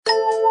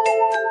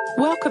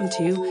Welcome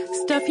to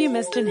Stuff You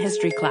Missed in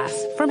History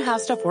Class from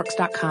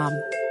HowStuffWorks.com.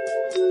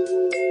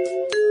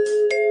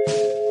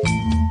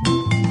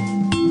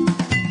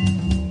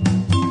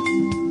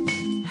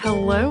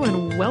 Hello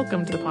and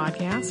welcome to the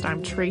podcast.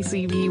 I'm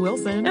Tracy V.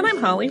 Wilson. And I'm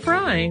Holly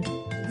Fry.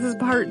 This is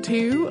part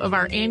 2 of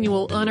our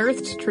annual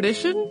Unearthed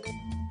tradition.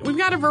 We've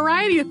got a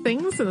variety of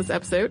things in this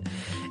episode,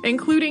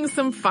 including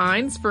some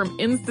finds from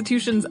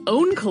institutions'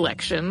 own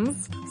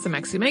collections, some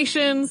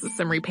exhumations,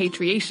 some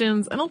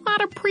repatriations, and a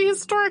lot of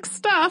prehistoric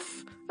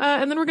stuff.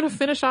 And then we're going to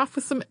finish off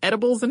with some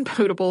edibles and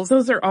potables.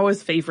 Those are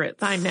always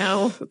favorites. I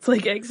know. It's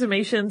like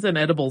exhumations and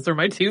edibles are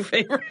my two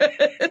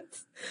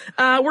favorites.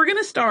 We're going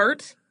to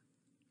start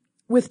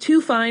with two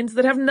finds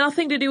that have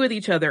nothing to do with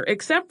each other,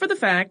 except for the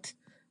fact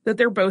that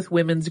they're both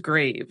women's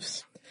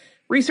graves.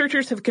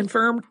 Researchers have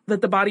confirmed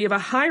that the body of a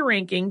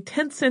high-ranking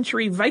 10th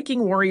century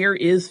Viking warrior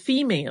is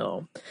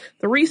female.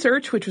 The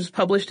research, which was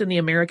published in the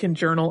American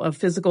Journal of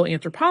Physical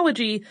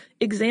Anthropology,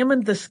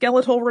 examined the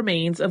skeletal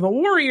remains of a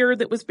warrior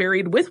that was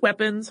buried with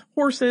weapons,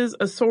 horses,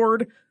 a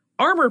sword,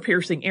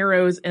 armor-piercing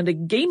arrows, and a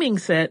gaming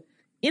set,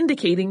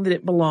 indicating that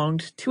it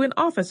belonged to an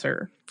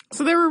officer.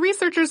 So there were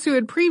researchers who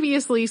had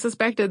previously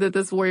suspected that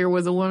this warrior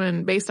was a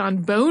woman based on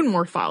bone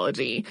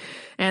morphology.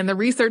 And the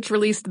research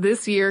released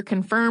this year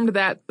confirmed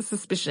that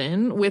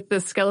suspicion with the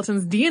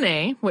skeleton's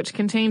DNA, which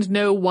contained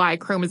no Y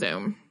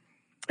chromosome.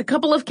 A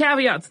couple of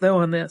caveats, though,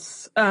 on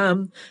this.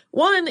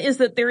 One is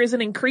that there is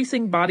an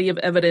increasing body of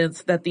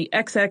evidence that the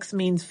XX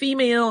means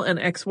female and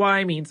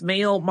XY means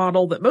male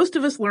model that most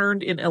of us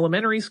learned in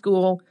elementary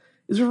school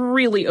is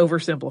really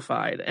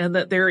oversimplified, and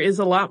that there is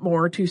a lot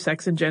more to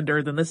sex and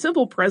gender than the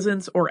simple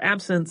presence or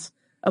absence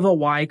of a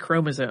Y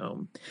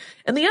chromosome.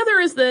 And the other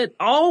is that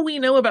all we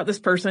know about this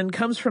person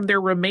comes from their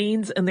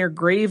remains and their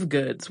grave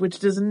goods, which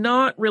does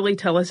not really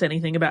tell us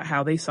anything about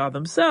how they saw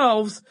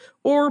themselves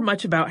or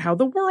much about how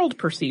the world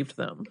perceived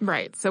them.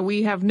 Right. So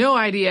we have no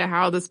idea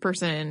how this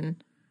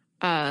person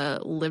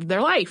lived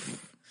their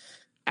life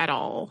at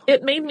all.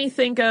 It made me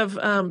think of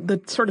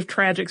the sort of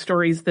tragic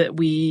stories that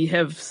we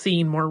have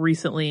seen more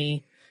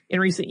recently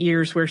in recent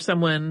years where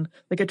someone,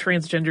 like a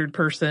transgendered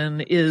person,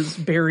 is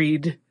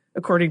buried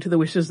according to the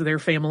wishes of their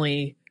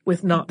family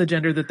with not the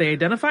gender that they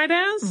identified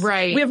as.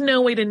 Right. We have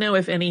no way to know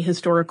if any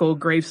historical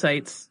grave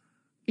sites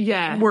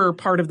were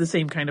part of the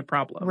same kind of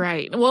problem.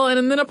 Right. Well,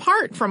 and then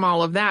apart from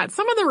all of that,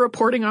 some of the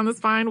reporting on this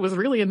find was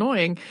really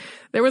annoying.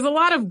 There was a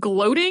lot of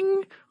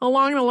gloating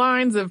along the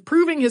lines of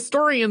proving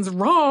historians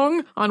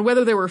wrong on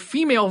whether there were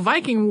female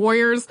Viking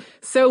warriors.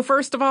 So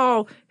first of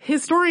all,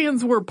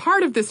 historians were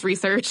part of this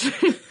research.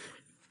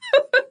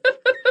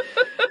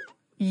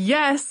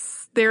 Yes.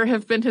 There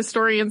have been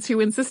historians who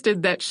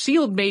insisted that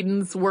shield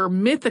maidens were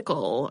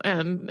mythical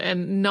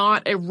and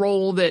not a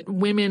role that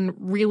women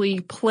really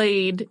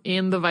played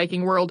in the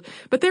Viking world.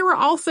 But there were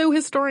also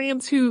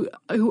historians who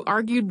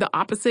argued the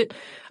opposite.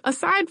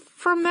 Aside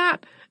from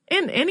that,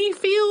 in any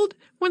field,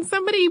 when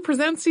somebody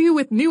presents you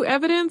with new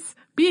evidence,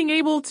 being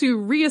able to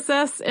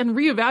reassess and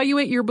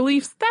reevaluate your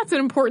beliefs, that's an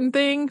important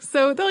thing.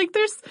 So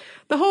there's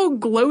the whole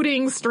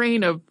gloating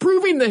strain of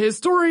proving the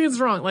historians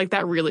wrong. Like,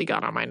 that really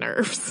got on my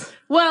nerves.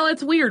 Well,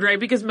 it's weird, right?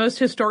 Because most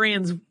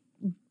historians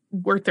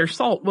worth their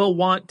salt will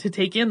want to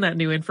take in that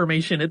new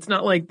information. It's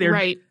not like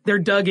they're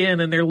dug in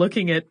and they're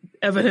looking at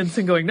evidence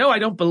and going, no, I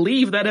don't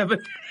believe that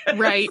evidence.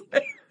 Right.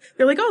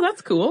 They're like, oh,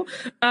 that's cool.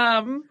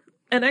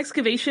 An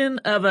excavation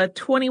of a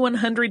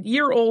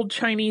 2,100-year-old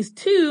Chinese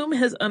tomb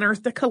has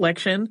unearthed a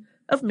collection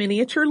of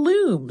miniature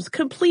looms,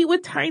 complete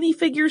with tiny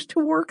figures to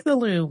work the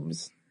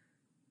looms.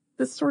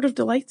 This sort of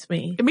delights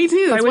me. Me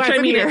too. That's by which why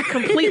I mean here. It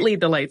completely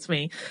delights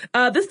me.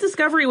 This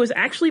discovery was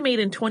actually made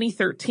in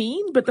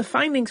 2013, but the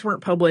findings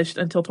weren't published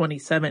until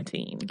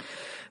 2017.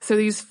 So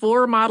these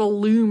 4 model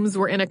looms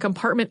were in a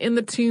compartment in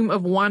the tomb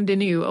of Wan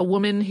Dinu, a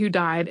woman who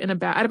died at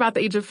about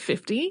the age of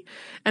 50.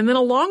 And then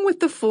along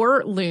with the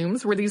 4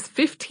 looms were these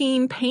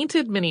 15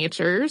 painted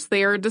miniatures.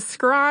 They are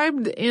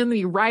described in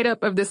the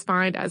write-up of this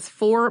find as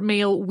 4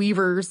 male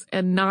weavers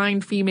and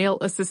 9 female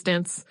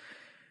assistants.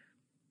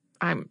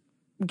 I'm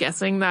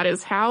guessing that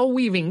is how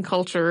weaving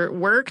culture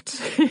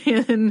worked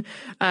in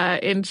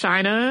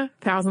China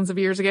thousands of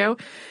years ago.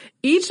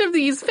 Each of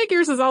these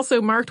figures is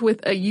also marked with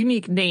a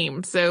unique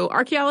name, so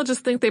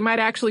archaeologists think they might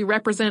actually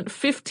represent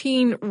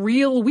 15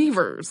 real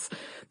weavers.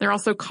 They're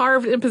also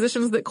carved in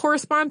positions that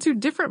correspond to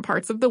different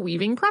parts of the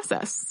weaving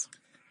process.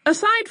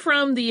 Aside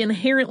from the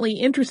inherently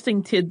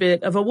interesting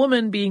tidbit of a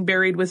woman being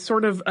buried with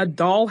sort of a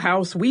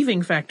dollhouse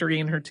weaving factory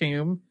in her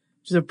tomb,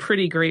 which is a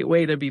pretty great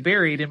way to be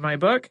buried in my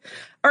book,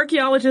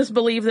 archaeologists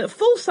believe that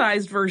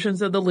full-sized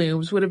versions of the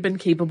looms would have been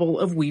capable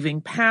of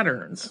weaving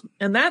patterns.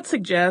 And that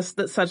suggests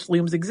that such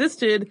looms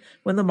existed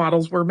when the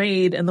models were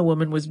made and the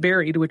woman was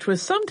buried, which was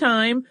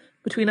sometime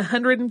between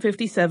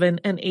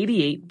 157 and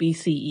 88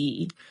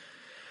 BCE.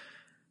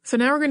 So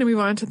now we're going to move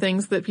on to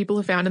things that people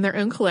have found in their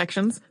own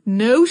collections.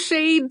 No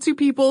shade to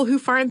people who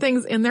find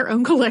things in their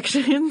own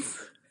collections.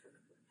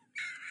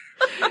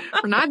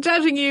 We're not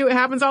judging you. It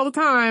happens all the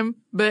time.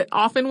 But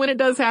often when it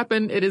does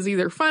happen, it is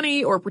either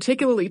funny or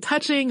particularly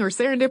touching or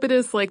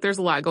serendipitous. Like, there's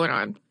a lot going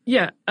on.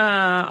 Yeah.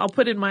 I'll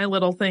put in my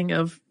little thing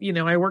of,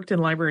 I worked in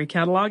library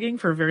cataloging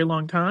for a very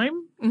long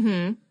time.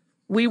 Mm-hmm.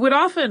 We would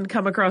often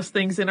come across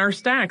things in our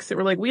stacks that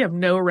were like, we have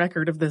no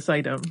record of this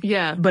item.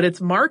 Yeah. But it's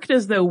marked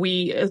as though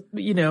it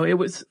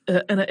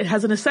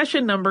has an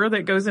accession number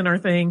that goes in our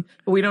thing,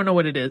 but we don't know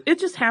what it is. It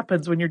just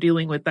happens when you're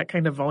dealing with that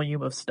kind of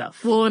volume of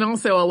stuff. Well, and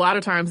also a lot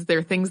of times there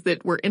are things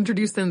that were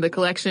introduced in the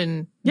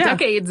collection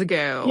decades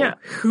ago. Yeah.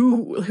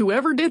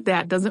 Whoever did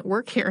that doesn't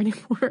work here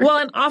anymore. Well,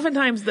 and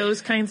oftentimes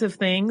those kinds of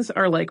things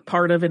are like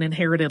part of an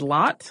inherited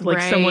lot.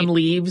 Like someone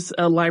leaves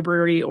a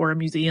library or a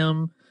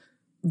museum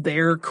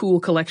their cool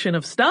collection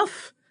of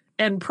stuff,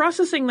 and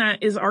processing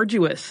that is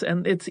arduous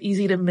and it's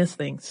easy to miss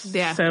things.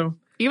 Yeah. So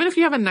even if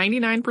you have a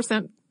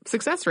 99%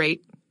 success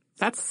rate,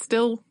 that's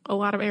still a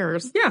lot of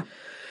errors. Yeah.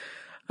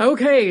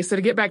 Okay, so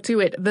to get back to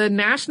it, the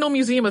National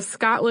Museum of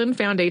Scotland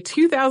found a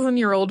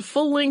 2,000-year-old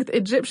full-length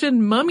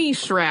Egyptian mummy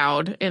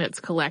shroud in its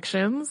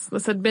collections.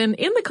 This had been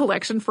in the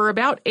collection for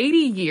about 80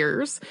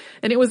 years,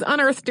 and it was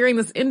unearthed during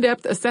this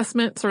in-depth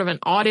assessment, sort of an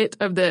audit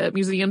of the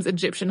museum's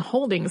Egyptian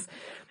holdings.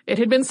 It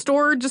had been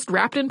stored just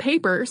wrapped in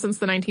paper since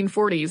the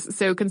 1940s,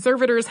 so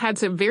conservators had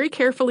to very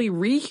carefully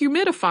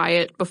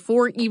rehumidify it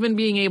before even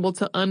being able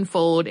to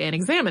unfold and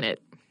examine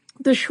it.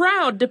 The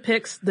shroud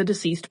depicts the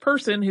deceased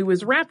person who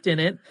was wrapped in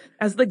it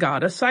as the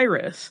god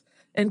Osiris,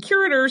 and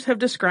curators have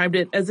described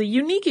it as a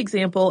unique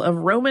example of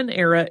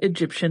Roman-era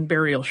Egyptian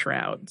burial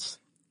shrouds.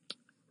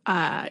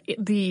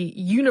 The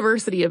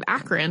University of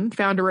Akron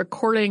found a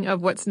recording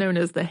of what's known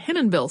as the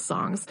Hennenbill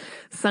songs,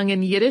 sung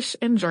in Yiddish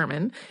and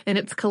German, in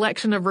its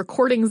collection of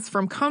recordings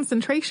from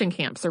concentration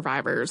camp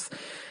survivors.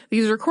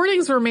 These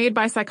recordings were made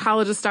by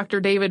psychologist Dr.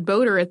 David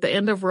Boder at the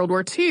end of World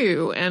War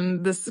II,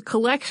 and this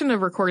collection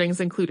of recordings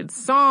included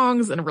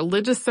songs and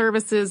religious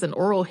services and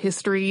oral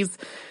histories.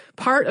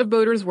 Part of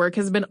Boder's work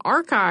has been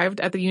archived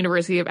at the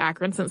University of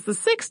Akron since the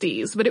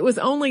 60s, but it was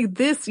only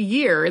this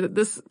year that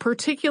this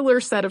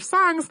particular set of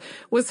songs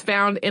was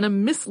found in a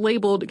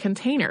mislabeled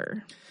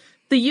container.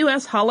 The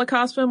U.S.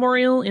 Holocaust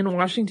Memorial in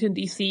Washington,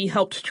 D.C.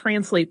 helped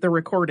translate the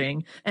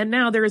recording, and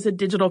now there is a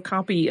digital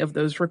copy of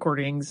those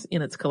recordings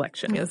in its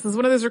collection. Yeah, this is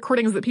one of those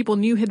recordings that people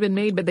knew had been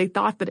made, but they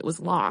thought that it was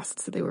lost,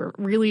 so they were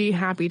really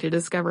happy to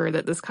discover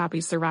that this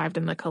copy survived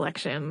in the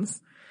collections.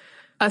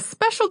 A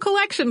special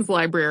collections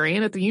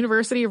librarian at the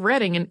University of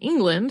Reading in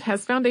England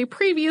has found a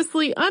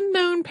previously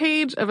unknown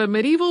page of a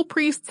medieval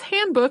priest's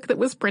handbook that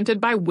was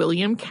printed by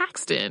William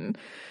Caxton.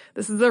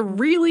 This is a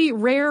really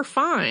rare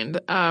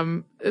find.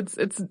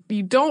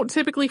 You don't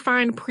typically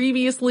find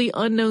previously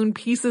unknown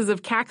pieces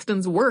of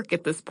Caxton's work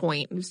at this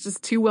point. It's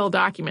just too well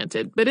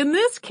documented. But in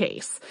this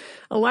case,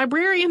 a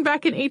librarian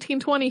back in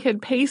 1820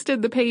 had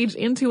pasted the page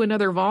into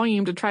another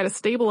volume to try to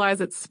stabilize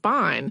its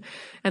spine.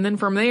 And then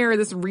from there,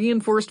 this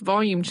reinforced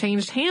volume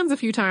changed hands a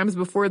few times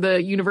before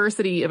the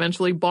university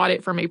eventually bought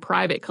it from a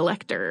private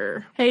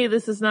collector. Hey,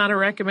 this is not a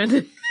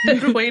recommended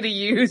way to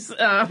use,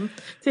 to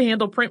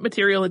handle print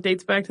material that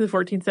dates back to the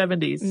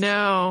 1470s.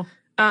 No.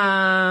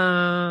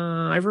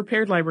 I've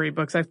repaired library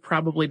books. I've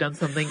probably done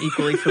something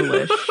equally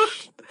foolish.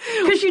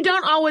 Because you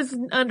don't always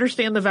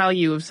understand the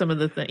value of some of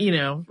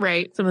the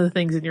right. Some of the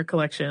things in your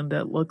collection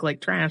that look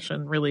like trash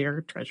and really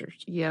are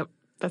treasures. Yep.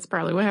 That's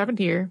probably what happened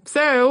here.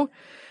 So,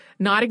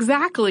 not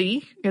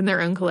exactly in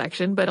their own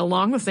collection, but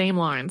along the same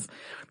lines.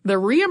 The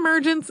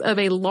reemergence of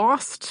a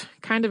lost,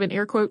 kind of in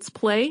air quotes,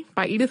 play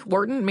by Edith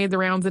Wharton made the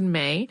rounds in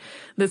May.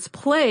 This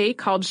play,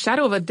 called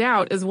Shadow of a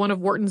Doubt, is one of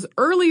Wharton's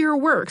earlier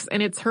works,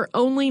 and it's her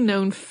only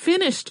known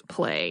finished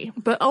play.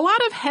 But a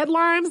lot of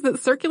headlines that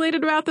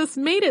circulated about this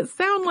made it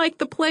sound like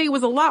the play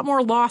was a lot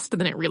more lost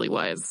than it really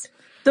was.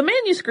 The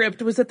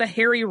manuscript was at the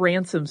Harry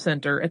Ransom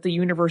Center at the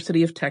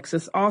University of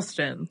Texas,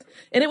 Austin,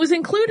 and it was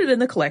included in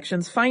the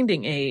collection's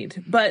finding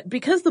aid. But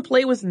because the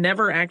play was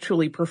never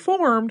actually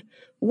performed,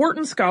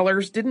 Wharton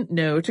scholars didn't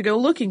know to go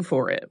looking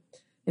for it.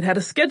 It had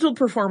a scheduled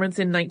performance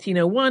in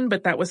 1901,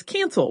 but that was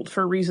canceled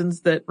for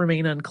reasons that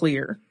remain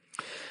unclear.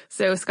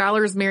 So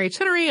scholars Mary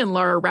Chinnery and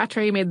Laura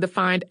Rattray made the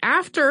find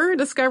after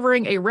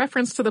discovering a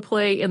reference to the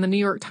play in the New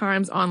York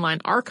Times online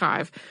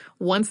archive.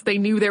 Once they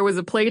knew there was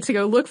a play to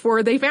go look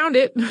for, they found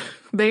it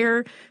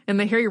there in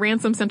the Harry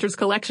Ransom Center's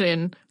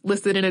collection,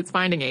 listed in its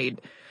finding aid.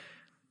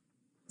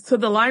 So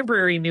the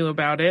library knew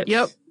about it.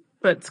 Yep.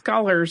 But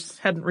scholars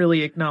hadn't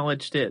really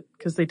acknowledged it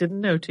because they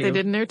didn't know to. They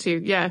didn't know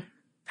to, yeah.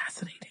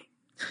 Fascinating.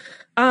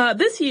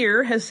 This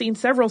year has seen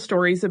several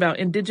stories about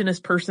Indigenous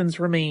persons'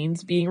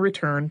 remains being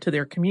returned to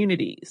their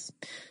communities.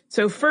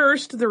 So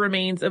first, the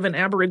remains of an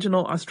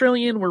Aboriginal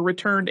Australian were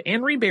returned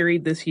and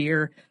reburied this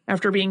year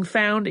after being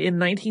found in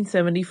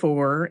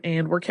 1974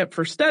 and were kept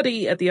for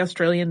study at the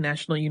Australian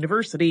National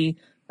University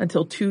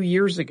until 2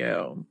 years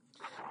ago.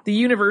 The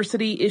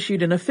university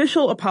issued an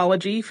official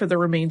apology for the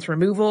remains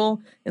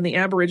removal, and the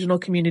Aboriginal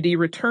community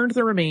returned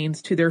the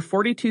remains to their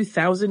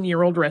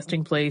 42,000-year-old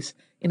resting place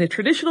in a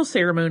traditional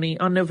ceremony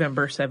on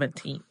November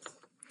 17th.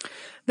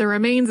 The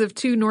remains of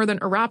two northern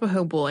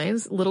Arapaho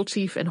boys, Little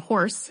Chief and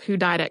Horse, who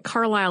died at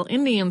Carlisle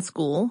Indian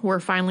School, were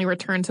finally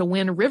returned to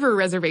Wind River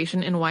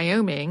Reservation in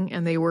Wyoming,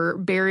 and they were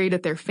buried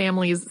at their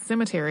family's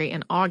cemetery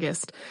in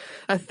August.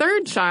 A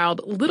third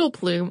child, Little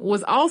Plume,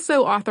 was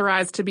also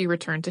authorized to be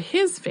returned to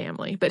his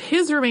family, but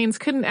his remains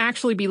couldn't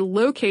actually be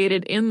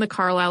located in the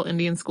Carlisle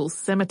Indian School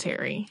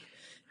cemetery.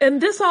 And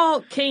this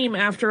all came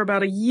after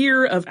about a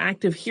year of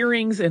active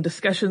hearings and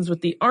discussions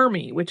with the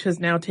Army, which has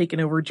now taken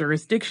over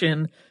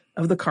jurisdiction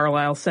of the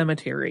Carlisle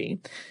Cemetery.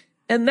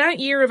 And that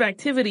year of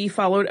activity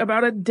followed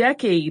about a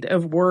decade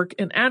of work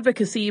and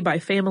advocacy by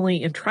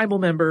family and tribal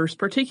members,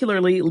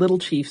 particularly Little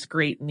Chief's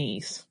great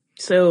niece.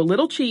 So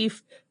Little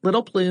Chief,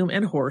 Little Plume,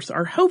 and Horse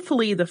are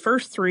hopefully the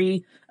first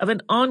three of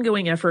an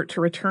ongoing effort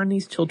to return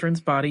these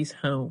children's bodies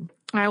home.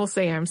 I will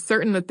say I'm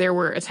certain that there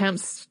were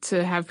attempts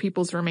to have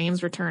people's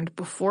remains returned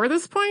before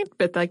this point,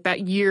 but like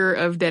that year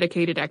of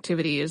dedicated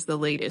activity is the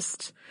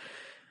latest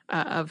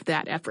of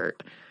that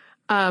effort.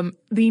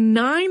 The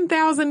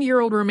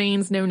 9,000-year-old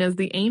remains known as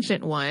the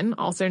Ancient One,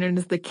 also known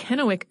as the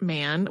Kennewick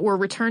Man, were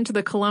returned to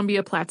the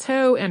Columbia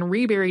Plateau and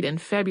reburied in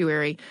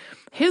February.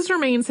 His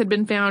remains had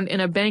been found in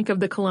a bank of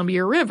the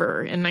Columbia River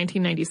in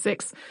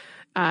 1996,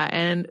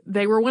 and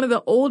they were one of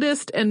the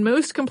oldest and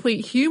most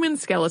complete human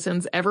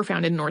skeletons ever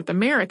found in North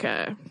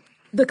America.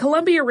 The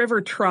Columbia River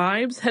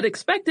tribes had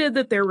expected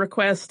that their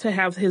request to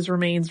have his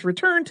remains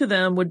returned to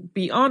them would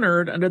be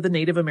honored under the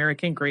Native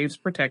American Graves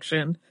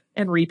Protection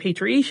and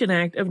Repatriation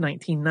Act of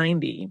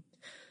 1990.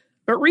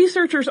 But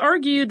researchers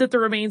argued that the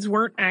remains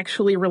weren't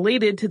actually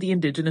related to the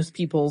indigenous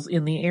peoples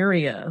in the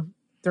area.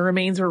 The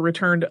remains were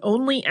returned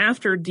only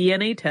after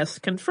DNA tests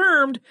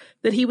confirmed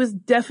that he was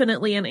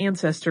definitely an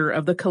ancestor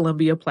of the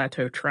Columbia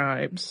Plateau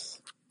tribes.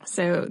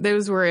 So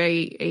those were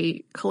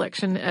a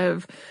collection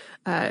of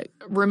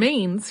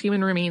remains,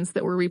 human remains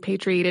that were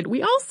repatriated.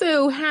 We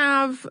also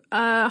have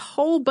a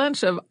whole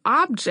bunch of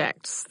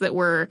objects that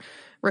were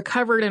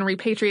recovered and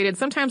repatriated,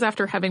 sometimes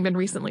after having been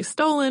recently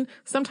stolen,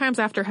 sometimes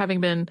after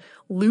having been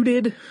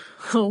looted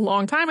a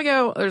long time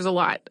ago. There's a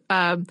lot.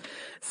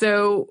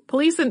 So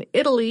police in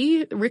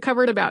Italy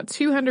recovered about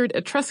 200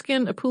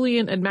 Etruscan,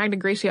 Apulian, and Magna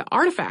Graecia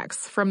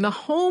artifacts from the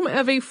home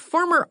of a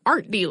former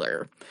art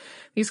dealer.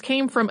 These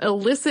came from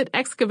illicit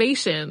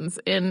excavations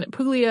in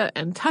Puglia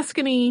and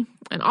Tuscany,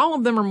 and all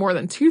of them are more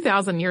than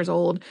 2,000 years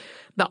old.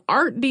 The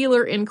art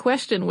dealer in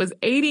question was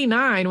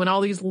 89 when all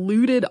these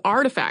looted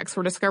artifacts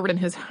were discovered in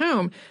his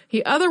home.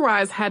 He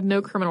otherwise had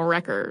no criminal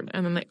record.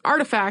 And then the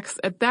artifacts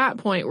at that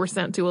point were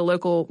sent to a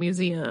local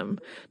museum.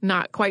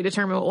 Not quite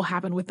determined what will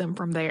happen with them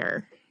from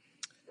there.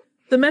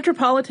 The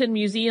Metropolitan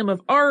Museum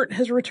of Art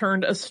has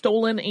returned a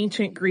stolen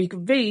ancient Greek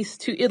vase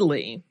to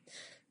Italy.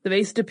 The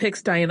vase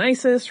depicts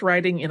Dionysus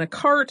riding in a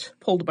cart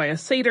pulled by a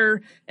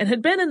satyr and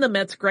had been in the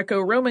Met's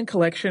Greco-Roman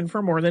collection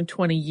for more than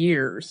 20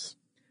 years.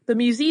 The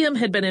museum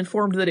had been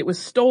informed that it was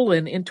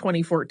stolen in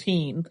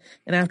 2014,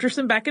 and after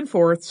some back and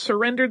forth,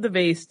 surrendered the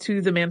vase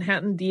to the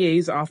Manhattan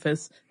DA's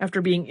office after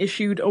being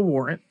issued a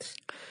warrant.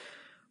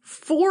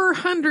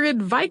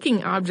 400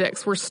 Viking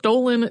objects were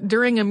stolen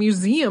during a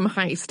museum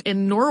heist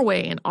in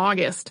Norway in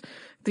August.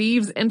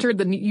 Thieves entered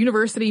the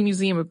University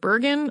Museum of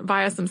Bergen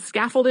via some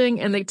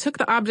scaffolding, and they took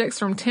the objects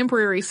from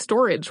temporary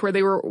storage where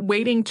they were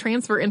waiting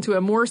transfer into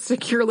a more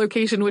secure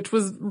location, which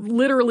was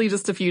literally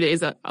just a few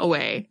days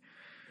away.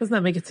 Doesn't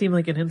that make it seem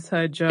like an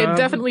inside job? It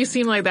definitely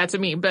seemed like that to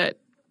me, but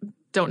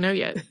don't know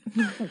yet.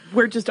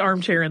 We're just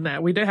armchairing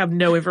that. We have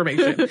no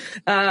information.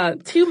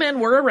 2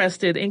 men were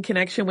arrested in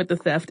connection with the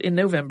theft in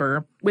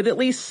November, with at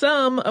least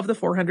some of the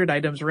 400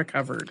 items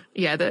recovered.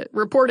 Yeah, the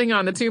reporting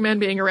on the 2 men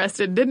being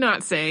arrested did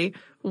not say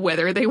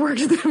whether they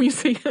worked at the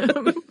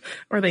museum.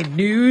 Or they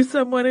knew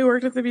someone who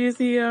worked at the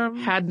museum.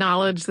 Had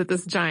knowledge that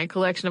this giant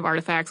collection of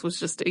artifacts was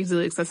just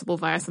easily accessible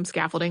via some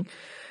scaffolding.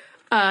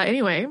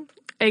 Anyway,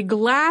 a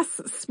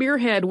glass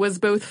spearhead was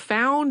both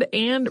found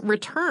and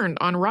returned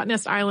on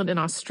Rottnest Island in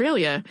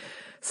Australia.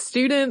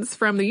 Students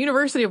from the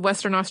University of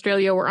Western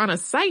Australia were on a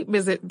site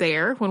visit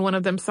there when one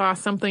of them saw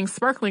something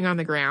sparkling on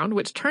the ground,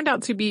 which turned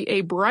out to be a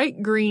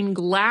bright green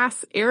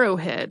glass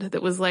arrowhead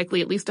that was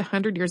likely at least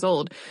 100 years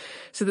old.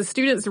 So the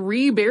students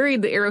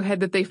reburied the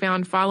arrowhead that they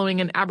found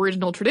following an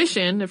Aboriginal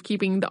tradition of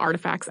keeping the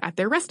artifacts at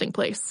their resting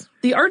place.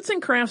 The arts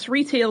and crafts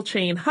retail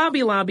chain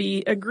Hobby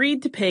Lobby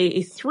agreed to pay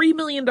a $3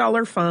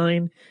 million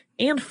fine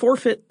and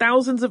forfeit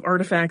thousands of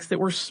artifacts that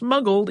were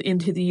smuggled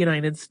into the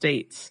United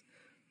States.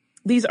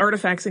 These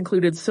artifacts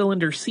included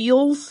cylinder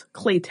seals,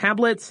 clay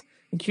tablets,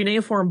 and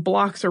cuneiform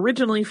blocks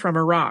originally from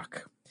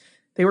Iraq.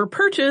 They were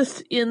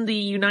purchased in the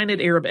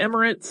United Arab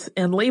Emirates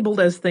and labeled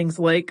as things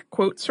like,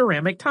 quote,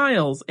 ceramic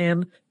tiles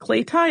and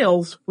clay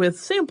tiles with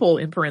sample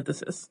in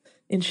parenthesis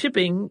in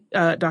shipping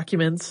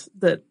documents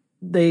that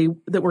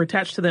were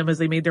attached to them as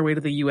they made their way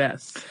to the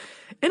U.S.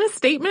 In a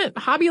statement,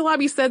 Hobby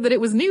Lobby said that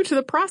it was new to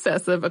the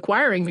process of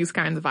acquiring these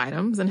kinds of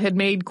items and had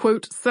made,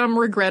 quote, some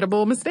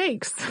regrettable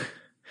mistakes.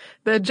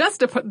 The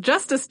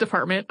Justice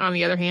Department, on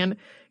the other hand,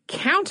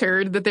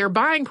 countered that their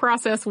buying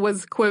process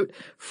was, quote,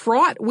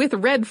 fraught with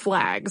red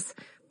flags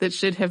that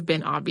should have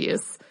been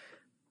obvious.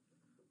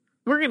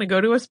 We're going to go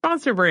to a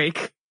sponsor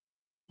break.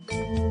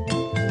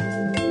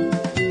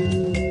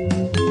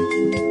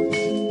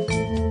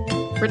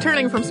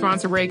 Returning from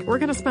sponsor break, we're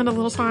going to spend a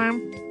little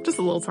time, just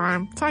a little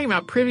time, talking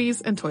about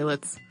privies and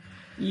toilets.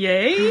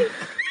 Yay.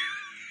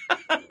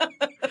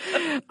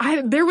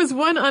 There was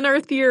one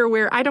unearthed year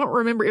where I don't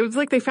remember. It was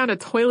like they found a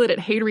toilet at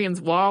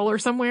Hadrian's Wall or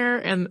somewhere,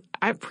 and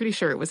I'm pretty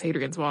sure it was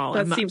Hadrian's Wall.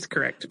 That seems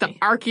correct to me.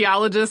 The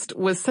archaeologist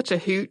was such a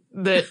hoot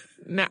that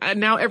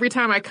now every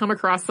time I come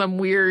across some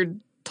weird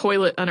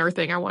toilet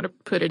unearthing, I want to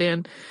put it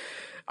in.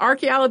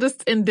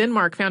 Archaeologists in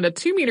Denmark found a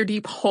 2-meter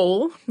deep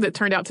hole that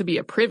turned out to be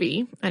a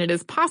privy, and it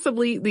is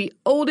possibly the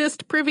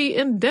oldest privy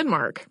in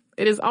Denmark.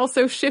 It is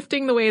also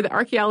shifting the way that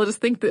archaeologists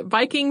think that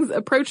Vikings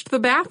approached the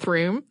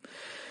bathroom.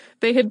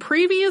 They had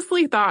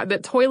previously thought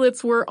that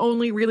toilets were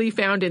only really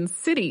found in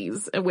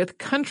cities, with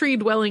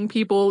country-dwelling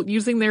people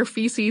using their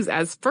feces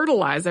as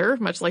fertilizer,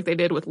 much like they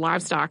did with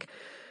livestock.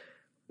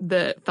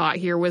 The thought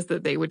here was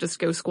that they would just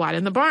go squat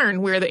in the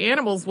barn where the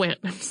animals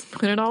went. Just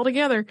put it all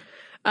together.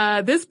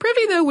 This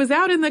privy, though, was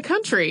out in the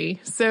country,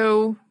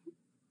 so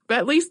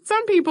at least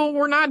some people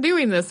were not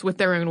doing this with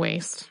their own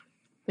waste.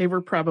 They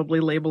were probably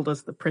labeled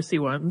as the prissy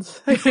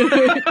ones.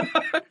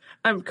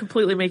 I'm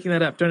completely making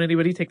that up. Don't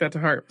anybody take that to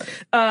heart.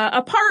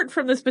 Apart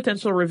from this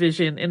potential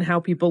revision in how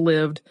people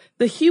lived,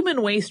 the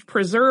human waste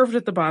preserved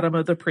at the bottom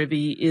of the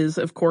privy is,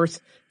 of course,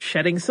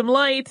 shedding some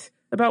light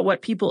about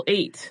what people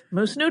ate,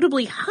 most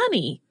notably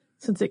honey,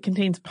 since it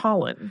contains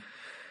pollen.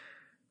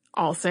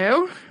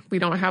 Also, we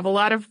don't have a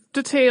lot of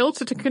detail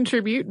to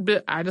contribute,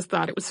 but I just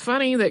thought it was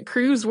funny that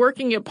crews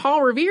working at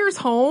Paul Revere's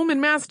home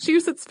in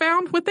Massachusetts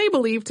found what they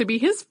believe to be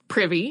his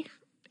privy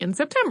in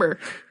September.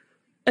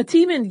 A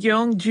team in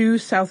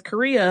Gyeongju, South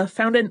Korea,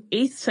 found an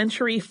 8th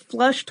century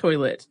flush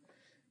toilet.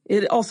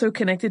 It also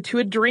connected to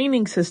a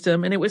draining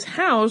system, and it was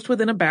housed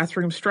within a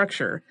bathroom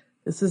structure.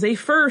 This is a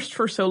first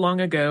for so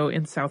long ago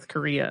in South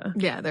Korea.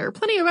 Yeah, there are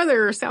plenty of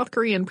other South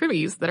Korean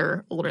privies that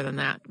are older than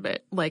that,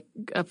 but like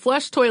a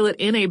flush toilet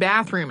in a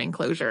bathroom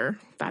enclosure,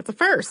 that's a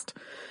first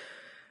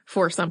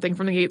for something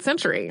from the 8th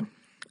century.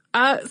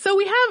 So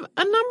we have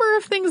a number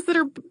of things that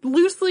are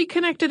loosely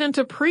connected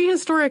into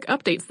prehistoric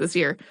updates this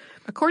year.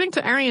 According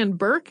to Ariane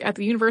Burke at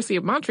the University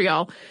of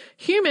Montreal,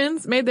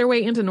 humans made their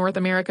way into North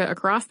America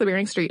across the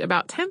Bering Strait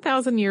about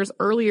 10,000 years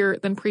earlier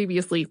than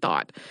previously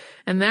thought.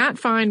 And that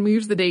find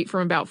moves the date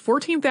from about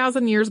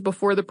 14,000 years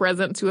before the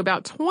present to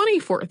about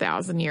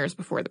 24,000 years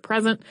before the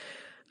present.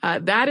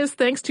 That is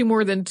thanks to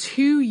more than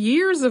 2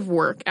 years of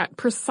work at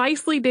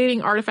precisely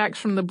dating artifacts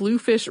from the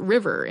Bluefish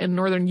River in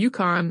northern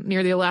Yukon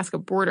near the Alaska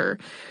border.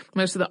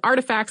 Most of the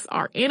artifacts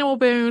are animal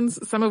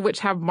bones, some of which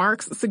have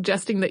marks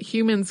suggesting that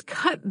humans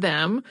cut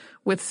them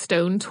with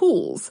stone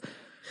tools.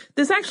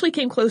 This actually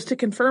came close to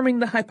confirming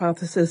the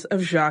hypothesis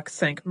of Jacques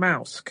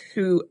Cinq-Mausk,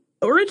 who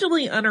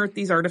originally unearthed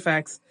these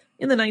artifacts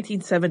in the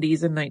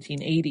 1970s and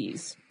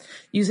 1980s.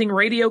 Using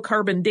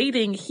radiocarbon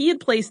dating, he had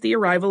placed the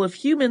arrival of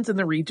humans in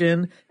the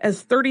region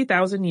as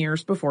 30,000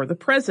 years before the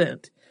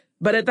present.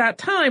 But at that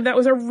time, that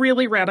was a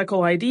really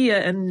radical idea,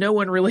 and no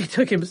one really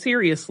took him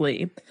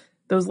seriously.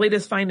 Those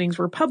latest findings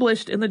were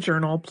published in the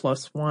journal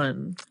PLOS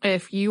ONE.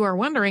 If you are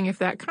wondering if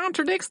that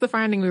contradicts the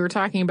finding we were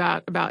talking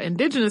about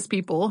indigenous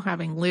people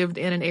having lived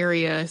in an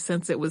area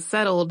since it was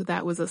settled,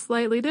 that was a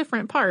slightly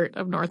different part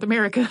of North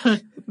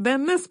America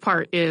than this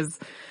part is.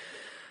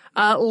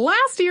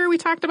 Last year, we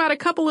talked about a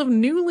couple of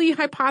newly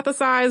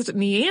hypothesized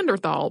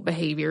Neanderthal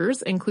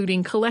behaviors,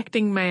 including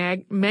collecting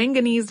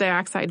manganese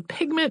dioxide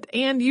pigment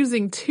and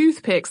using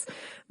toothpicks.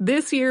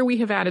 This year, we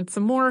have added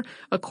some more.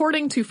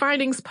 According to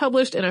findings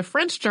published in a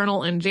French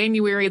journal in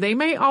January, they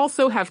may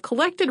also have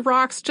collected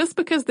rocks just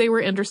because they were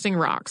interesting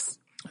rocks.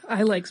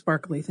 I like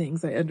sparkly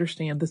things. I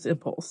understand this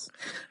impulse.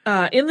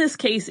 In this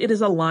case, it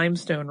is a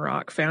limestone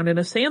rock found in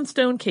a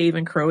sandstone cave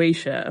in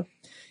Croatia.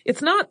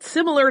 It's not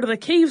similar to the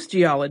cave's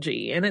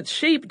geology, and its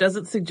shape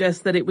doesn't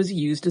suggest that it was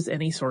used as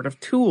any sort of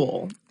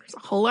tool. There's a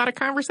whole lot of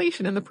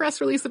conversation in the press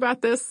release about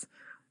this,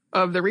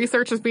 of the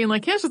researchers being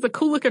like, yeah, it's just a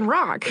cool looking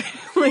rock.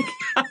 Like,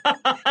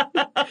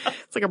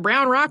 it's like a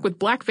brown rock with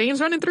black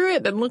veins running through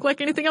it. Doesn't look like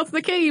anything else in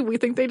the cave. We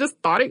think they just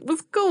thought it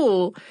was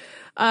cool.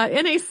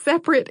 In a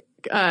separate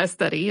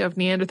study of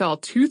Neanderthal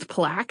tooth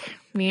plaque,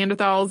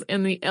 Neanderthals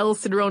in the El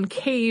Cedrón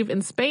cave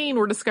in Spain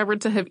were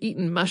discovered to have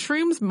eaten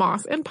mushrooms,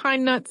 moss, and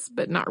pine nuts,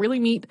 but not really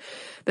meat.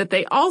 That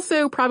they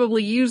also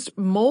probably used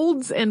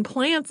molds and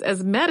plants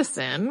as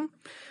medicine.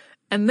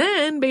 And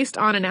then, based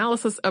on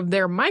analysis of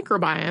their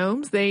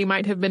microbiomes, they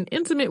might have been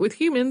intimate with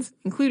humans,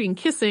 including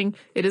kissing.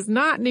 It is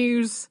not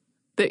news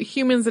that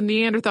humans and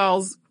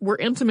Neanderthals were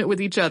intimate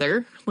with each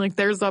other. Like,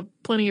 there's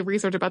plenty of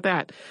research about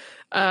that.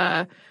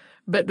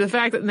 But the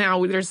fact that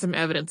now there's some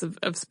evidence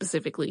of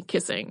specifically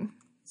kissing.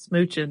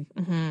 Smooching.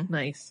 Mm-hmm.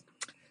 Nice.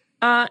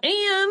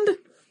 And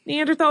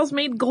Neanderthals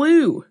made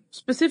glue.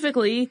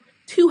 Specifically,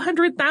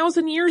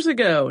 200,000 years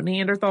ago,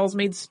 Neanderthals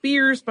made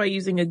spears by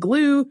using a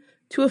glue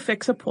to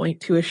affix a point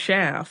to a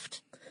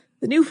shaft.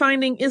 The new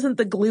finding isn't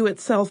the glue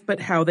itself, but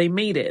how they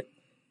made it.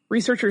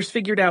 Researchers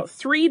figured out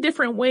 3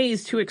 different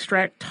ways to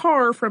extract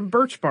tar from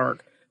birch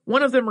bark,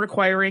 one of them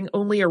requiring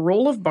only a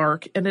roll of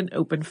bark and an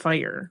open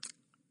fire.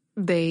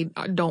 They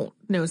don't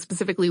know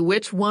specifically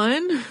which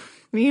one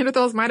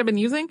Neanderthals might have been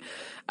using,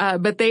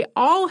 but they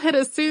all had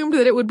assumed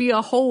that it would be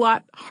a whole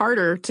lot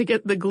harder to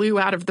get the glue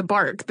out of the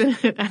bark than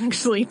it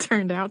actually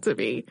turned out to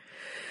be.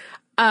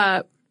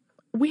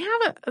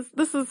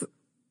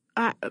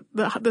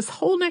 This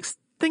whole next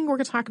thing we're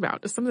going to talk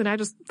about is something I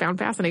just found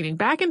fascinating.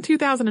 Back in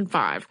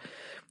 2005,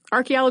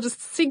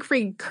 archaeologist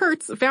Siegfried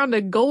Kurtz found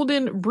a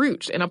golden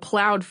brooch in a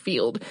plowed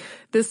field.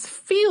 This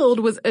field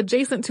was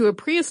adjacent to a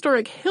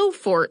prehistoric hill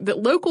fort that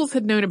locals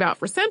had known about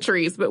for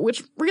centuries, but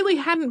which really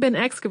hadn't been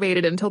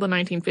excavated until the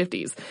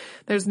 1950s.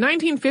 Those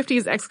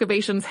 1950s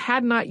excavations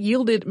had not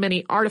yielded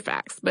many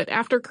artifacts, but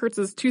after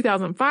Kurtz's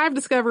 2005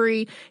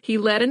 discovery, he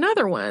led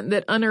another one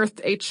that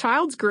unearthed a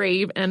child's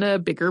grave and a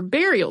bigger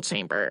burial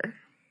chamber.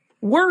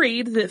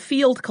 Worried that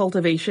field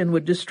cultivation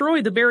would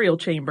destroy the burial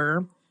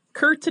chamber,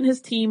 Kurtz and his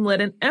team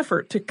led an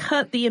effort to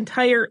cut the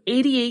entire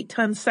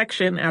 88-ton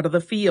section out of the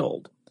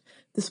field.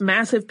 This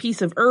massive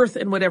piece of earth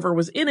and whatever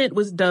was in it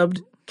was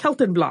dubbed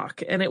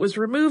Keltenblock, and it was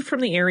removed from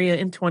the area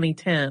in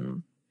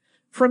 2010.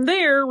 From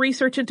there,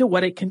 research into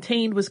what it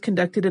contained was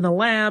conducted in a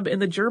lab in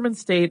the German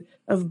state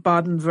of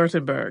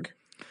Baden-Württemberg.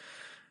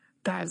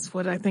 That's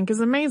what I think is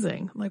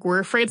amazing. Like, we're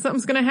afraid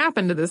something's going to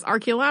happen to this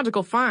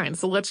archaeological find,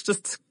 so let's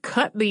just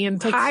cut the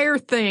entire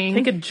thing.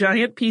 Take a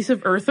giant piece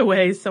of earth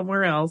away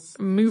somewhere else.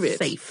 Move it.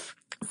 Safe.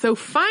 So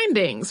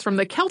findings from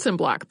the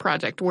Keltenblock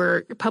project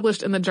were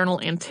published in the journal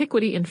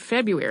Antiquity in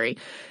February.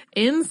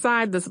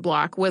 Inside this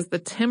block was the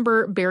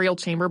timber burial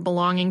chamber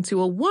belonging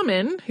to a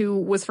woman who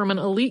was from an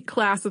elite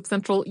class of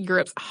Central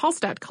Europe's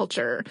Hallstatt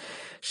culture.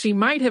 She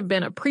might have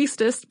been a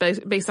priestess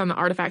based on the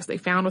artifacts they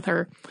found with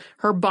her.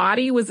 Her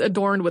body was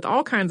adorned with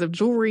all kinds of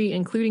jewelry,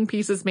 including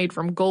pieces made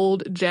from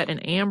gold, jet,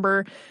 and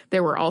amber.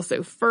 There were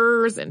also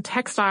furs and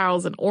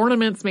textiles and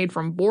ornaments made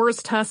from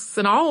boar's tusks,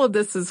 and all of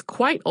this is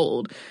quite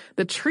old.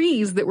 The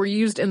trees that were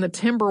used in the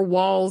timber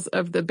walls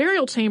of the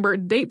burial chamber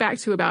date back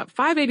to about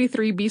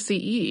 583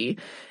 BCE.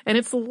 And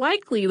it's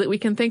likely that we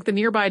can thank the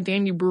nearby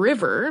Danube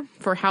River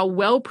for how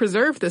well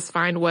preserved this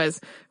find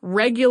was.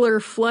 Regular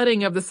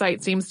flooding of the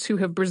site seems to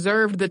have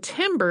preserved the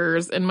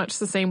timbers in much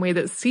the same way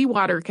that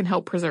seawater can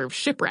help preserve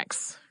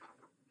shipwrecks.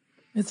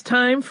 It's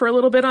time for a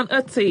little bit on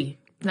Ötzi.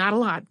 Not a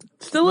lot.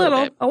 Just a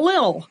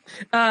little.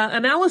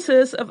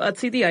 Analysis of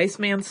Ötzi the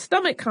Iceman's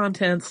stomach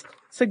contents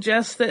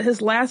suggests that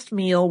his last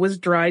meal was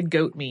dried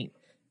goat meat,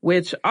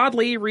 which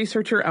oddly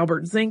researcher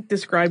Albert Zink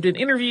described in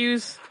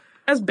interviews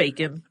as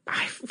bacon.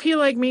 I feel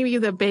like maybe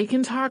the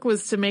bacon talk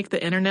was to make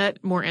the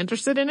internet more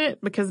interested in it,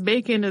 because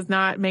bacon is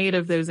not made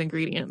of those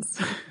ingredients.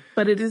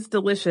 But it is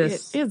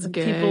delicious. It is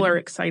good. People are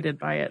excited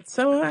by it.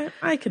 So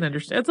I can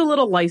understand. It's a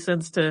little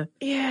license to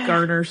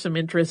garner some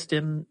interest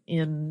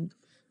in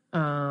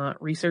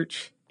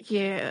research.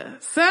 Yeah.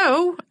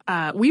 So,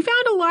 we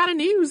found a lot of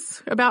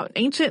news about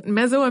ancient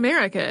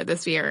Mesoamerica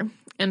this year.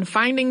 In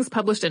findings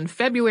published in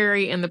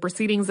February in the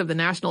Proceedings of the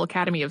National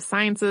Academy of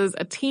Sciences,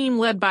 a team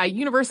led by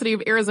University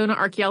of Arizona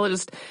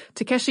archaeologist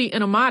Takeshi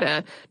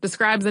Inomata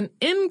describes an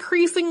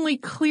increasingly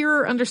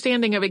clearer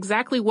understanding of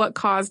exactly what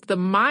caused the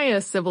Maya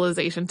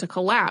civilization to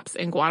collapse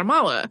in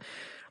Guatemala.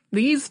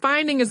 These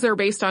findings are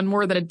based on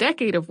more than a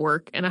decade of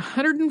work and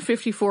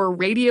 154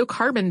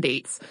 radiocarbon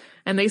dates,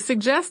 and they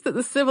suggest that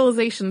the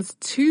civilization's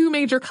two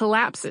major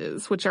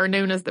collapses, which are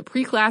known as the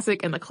Preclassic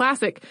and the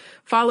Classic,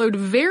 followed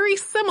very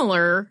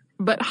similar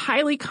but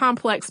highly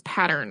complex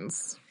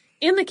patterns.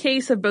 In the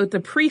case of both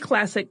the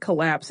pre-classic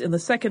collapse in the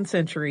 2nd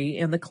century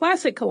and the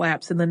classic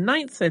collapse in the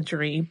 9th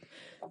century,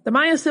 the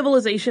Maya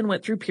civilization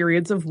went through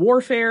periods of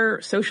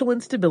warfare, social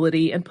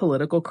instability, and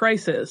political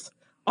crisis,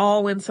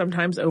 all in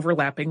sometimes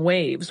overlapping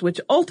waves, which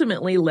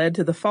ultimately led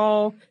to the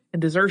fall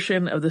and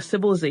desertion of the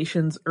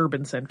civilization's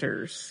urban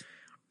centers.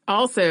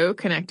 Also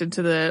connected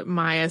to the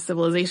Maya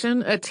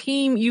civilization, a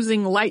team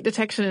using light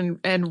detection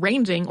and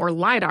ranging, or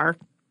LIDAR,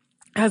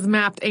 has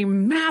mapped a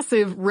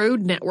massive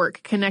road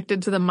network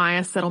connected to the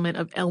Maya settlement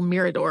of El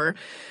Mirador.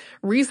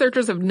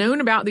 Researchers have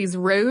known about these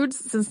roads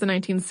since the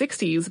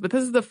 1960s, but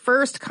this is the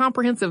first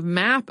comprehensive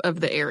map of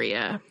the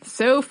area.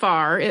 So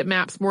far, it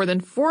maps more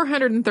than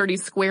 430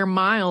 square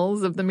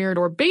miles of the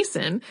Mirador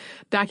Basin,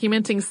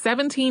 documenting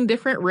 17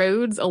 different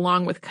roads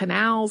along with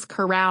canals,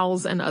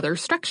 corrals, and other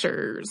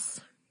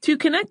structures. To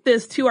connect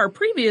this to our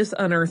previous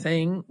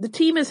unearthing, the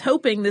team is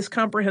hoping this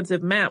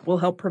comprehensive map will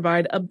help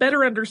provide a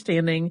better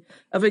understanding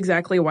of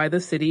exactly why the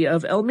city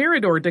of El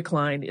Mirador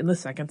declined in the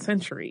 2nd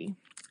century.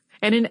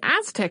 And in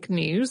Aztec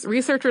news,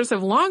 researchers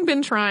have long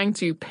been trying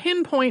to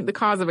pinpoint the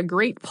cause of a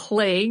great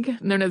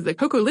plague known as the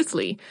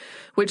Cocoliztli,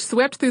 which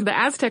swept through the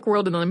Aztec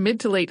world in the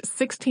mid to late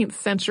 16th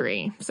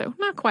century, so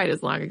not quite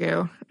as long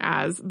ago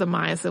as the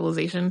Maya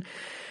civilization.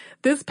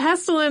 This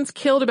pestilence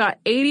killed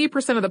about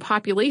 80% of the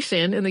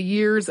population in the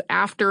years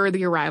after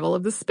the arrival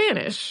of the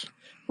Spanish.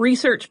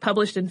 Research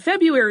published in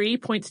February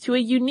points to a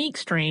unique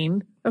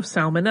strain of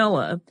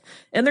Salmonella,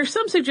 and there's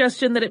some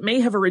suggestion that it may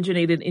have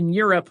originated in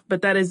Europe,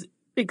 but that is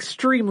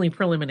extremely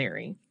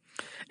preliminary.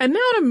 And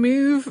now to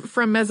move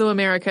from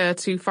Mesoamerica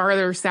to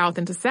farther south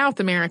into South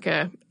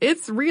America,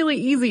 it's really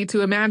easy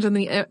to imagine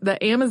the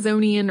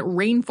Amazonian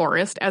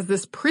rainforest as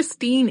this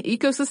pristine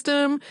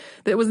ecosystem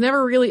that was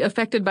never really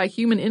affected by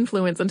human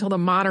influence until the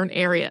modern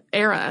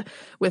era,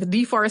 with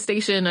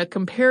deforestation a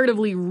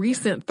comparatively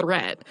recent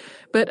threat.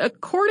 But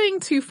according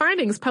to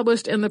findings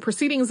published in the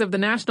Proceedings of the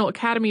National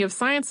Academy of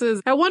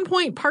Sciences, at one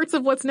point parts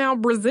of what's now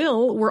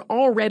Brazil were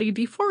already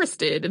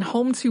deforested and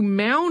home to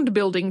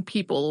mound-building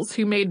peoples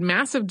who made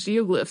massive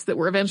geoglyphs that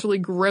were eventually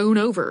grown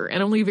over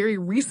and only very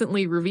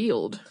recently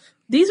revealed.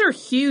 These are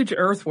huge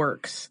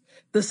earthworks.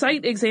 The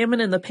site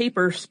examined in the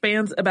paper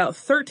spans about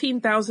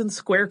 13,000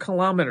 square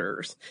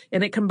kilometers,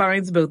 and it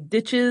combines both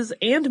ditches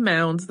and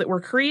mounds that were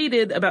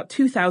created about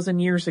 2,000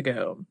 years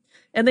ago.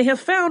 And they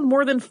have found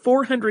more than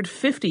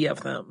 450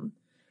 of them.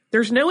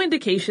 There's no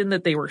indication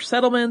that they were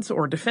settlements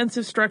or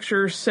defensive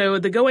structures, so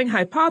the going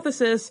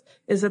hypothesis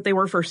is that they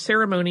were for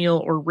ceremonial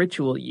or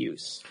ritual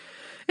use.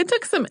 It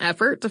took some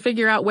effort to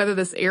figure out whether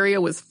this area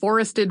was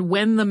forested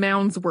when the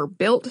mounds were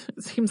built.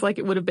 It seems like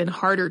it would have been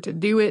harder to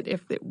do it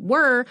if it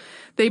were.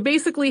 They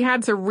basically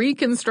had to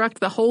reconstruct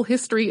the whole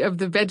history of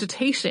the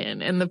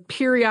vegetation and the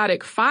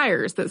periodic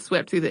fires that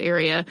swept through the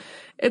area.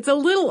 It's a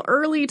little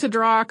early to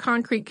draw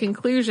concrete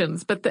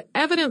conclusions, but the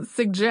evidence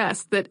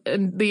suggests that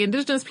the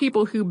indigenous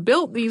people who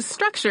built these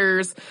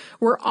structures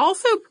were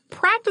also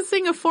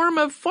practicing a form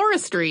of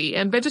forestry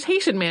and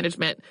vegetation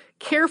management,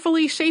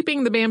 carefully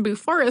shaping the bamboo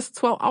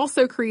forests while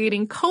also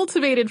creating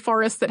cultivated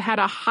forests that had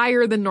a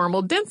higher than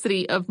normal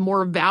density of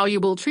more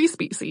valuable tree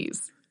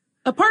species.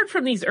 Apart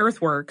from these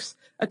earthworks,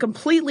 a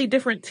completely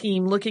different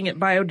team looking at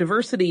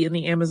biodiversity in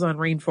the Amazon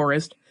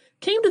rainforest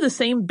came to the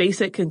same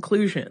basic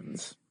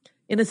conclusions.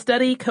 In a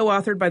study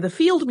co-authored by the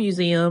Field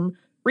Museum,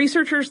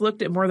 researchers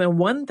looked at more than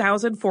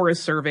 1,000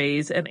 forest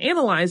surveys and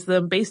analyzed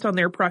them based on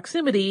their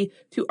proximity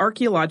to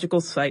archaeological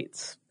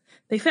sites.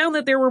 They found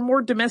that there were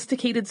more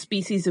domesticated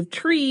species of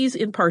trees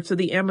in parts of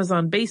the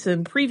Amazon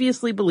basin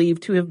previously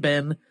believed to have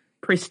been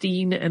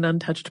pristine and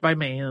untouched by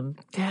man.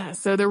 Yeah,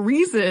 so the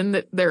reason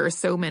that there are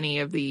so many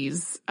of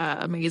these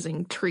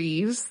amazing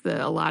trees, that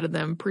a lot of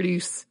them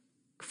produce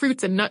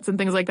fruits and nuts and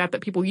things like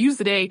that people use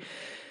today,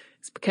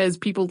 is because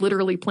people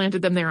literally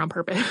planted them there on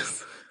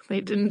purpose. They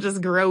didn't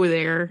just grow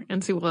there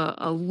into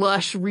a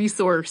lush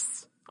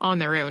resource on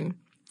their own.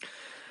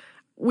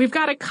 We've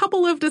got a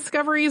couple of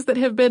discoveries that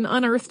have been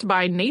unearthed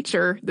by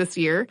nature this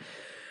year.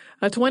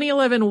 A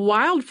 2011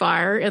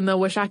 wildfire in the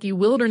Washakie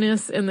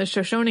Wilderness in the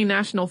Shoshone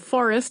National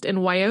Forest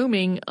in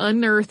Wyoming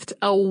unearthed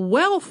a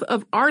wealth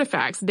of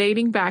artifacts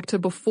dating back to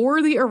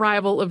before the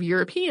arrival of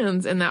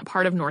Europeans in that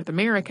part of North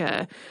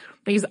America.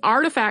 These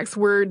artifacts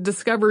were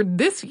discovered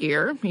this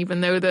year,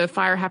 even though the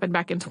fire happened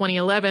back in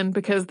 2011,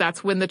 because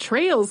that's when the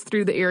trails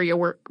through the area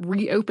were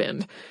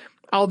reopened.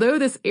 Although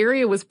this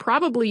area was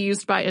probably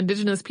used by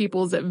indigenous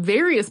peoples at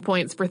various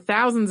points for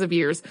thousands of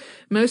years,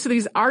 most of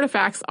these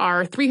artifacts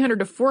are 300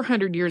 to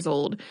 400 years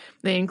old.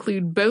 They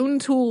include bone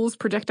tools,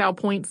 projectile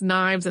points,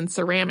 knives, and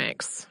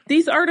ceramics.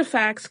 These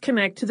artifacts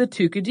connect to the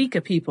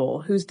Tukadika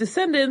people, whose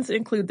descendants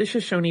include the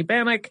Shoshone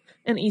Bannock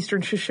and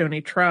Eastern Shoshone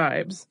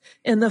tribes.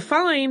 And the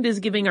find is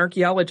giving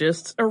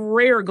archaeologists a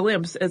rare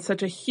glimpse at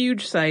such a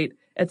huge site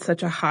at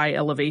such a high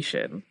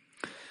elevation.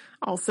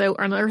 Also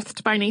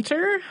unearthed by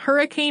nature,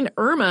 Hurricane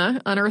Irma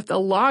unearthed a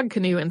log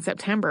canoe in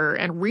September,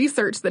 and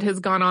research that has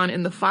gone on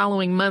in the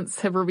following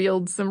months have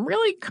revealed some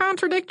really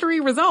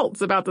contradictory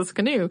results about this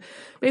canoe.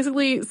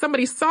 Basically,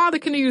 somebody saw the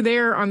canoe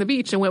there on the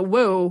beach and went,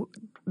 whoa,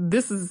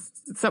 this is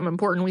something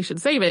important, we should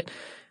save it.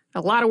 A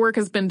lot of work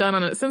has been done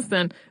on it since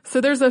then. So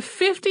there's a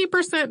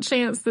 50%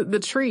 chance that the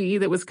tree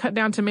that was cut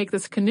down to make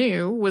this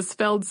canoe was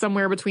felled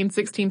somewhere between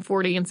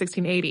 1640 and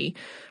 1680.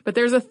 But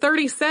there's a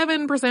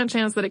 37%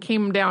 chance that it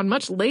came down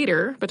much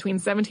later, between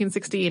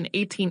 1760 and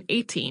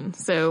 1818.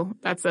 So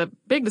that's a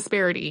big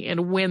disparity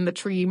in when the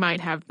tree might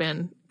have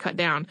been cut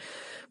down.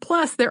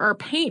 Plus, there are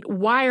paint,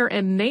 wire,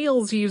 and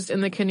nails used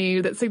in the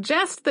canoe that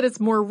suggest that it's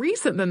more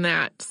recent than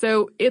that.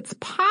 So it's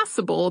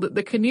possible that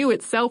the canoe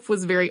itself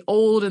was very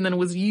old and then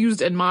was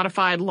used and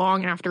modified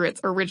long after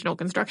its original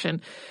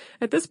construction.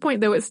 At this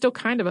point, though, it's still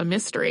kind of a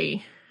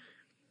mystery.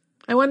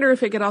 I wonder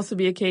if it could also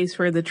be a case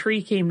where the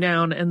tree came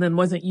down and then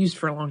wasn't used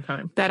for a long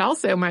time. That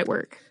also might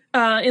work.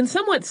 In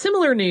somewhat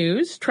similar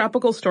news,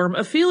 Tropical Storm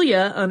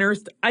Ophelia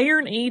unearthed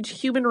Iron Age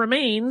human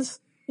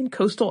remains in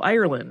coastal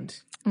Ireland.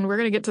 And we're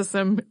going to get to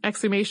some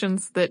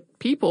exhumations that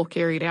people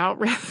carried out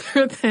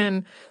rather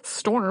than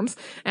storms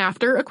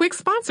after a quick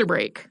sponsor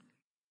break.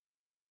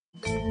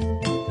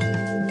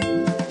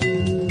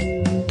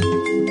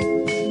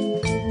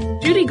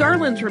 Judy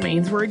Garland's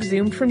remains were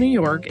exhumed from New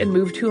York and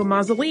moved to a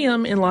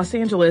mausoleum in Los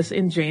Angeles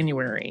in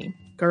January.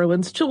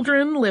 Garland's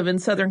children live in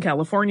Southern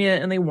California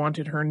and they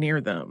wanted her near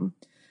them.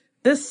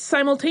 This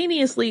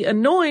simultaneously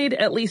annoyed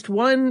at least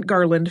one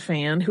Garland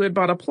fan who had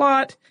bought a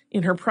plot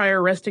in her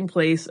prior resting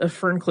place of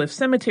Ferncliff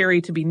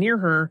Cemetery to be near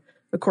her,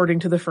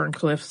 according to the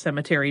Ferncliff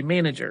Cemetery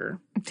manager.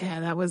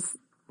 Yeah, that was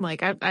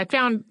like, I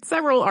found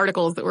several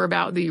articles that were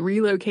about the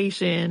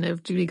relocation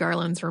of Judy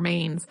Garland's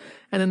remains.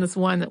 And then this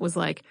one that was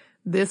like,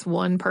 this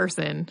one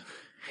person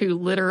who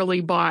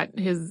literally bought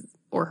his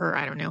or her,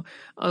 I don't know,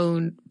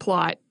 own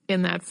plot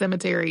in that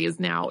cemetery is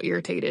now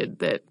irritated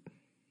that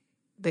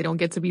they don't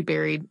get to be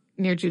buried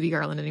near Judy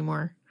Garland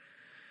anymore.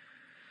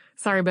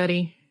 Sorry,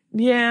 buddy.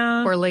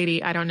 Yeah. Or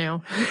lady, I don't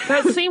know.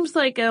 That seems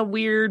like a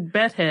weird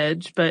bet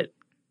hedge, but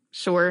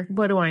sure.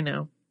 What do I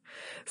know?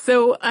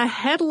 So a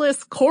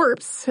headless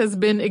corpse has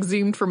been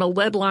exhumed from a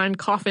lead-lined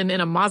coffin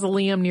in a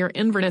mausoleum near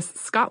Inverness,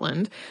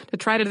 Scotland, to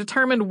try to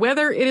determine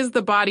whether it is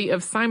the body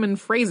of Simon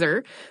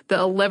Fraser, the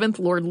 11th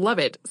Lord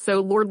Lovat.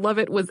 So Lord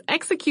Lovat was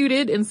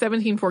executed in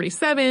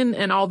 1747,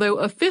 and although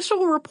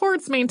official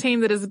reports maintain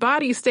that his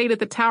body stayed at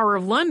the Tower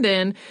of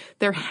London,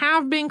 there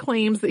have been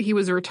claims that he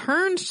was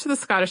returned to the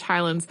Scottish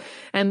Highlands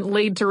and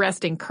laid to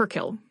rest in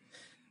Kirkhill.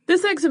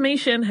 This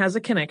exhumation has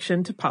a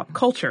connection to pop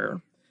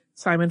culture.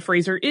 Simon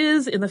Fraser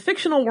is, in the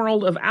fictional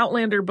world of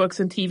Outlander books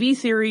and TV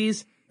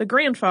series, the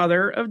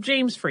grandfather of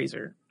James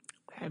Fraser.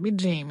 That'd be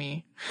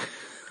Jamie.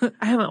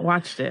 I haven't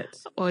watched it.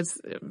 Well,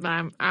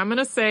 I'm going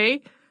to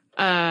say,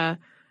 I'm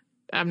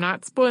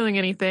not spoiling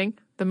anything.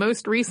 The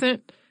most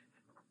recent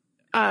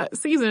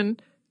season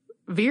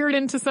veered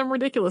into some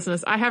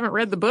ridiculousness. I haven't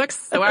read the books,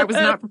 so I was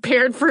not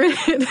prepared for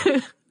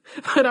it.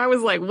 But I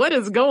was like, what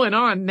is going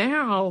on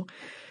now?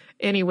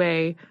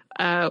 Anyway,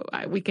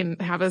 we can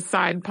have a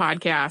side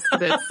podcast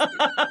that's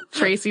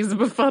Tracy's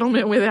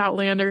befuddlement with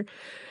Outlander.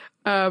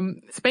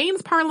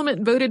 Spain's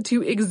parliament voted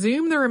to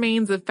exhume the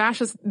remains of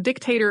fascist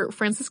dictator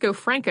Francisco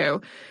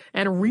Franco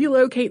and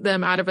relocate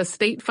them out of a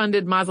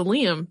state-funded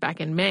mausoleum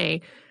back in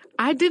May.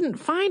 I didn't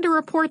find a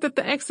report that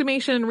the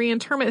exhumation and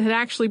reinterment had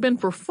actually been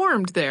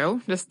performed, though,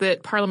 just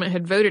that Parliament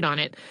had voted on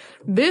it.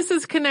 This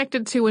is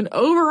connected to an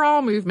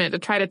overall movement to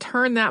try to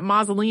turn that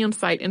mausoleum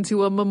site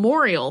into a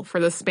memorial for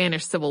the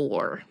Spanish Civil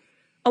War.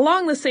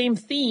 Along the same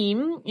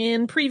theme,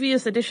 in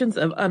previous editions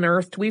of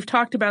Unearthed, we've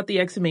talked about the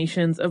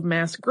exhumations of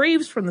mass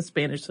graves from the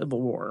Spanish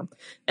Civil War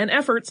and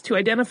efforts to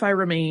identify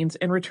remains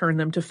and return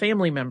them to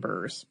family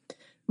members.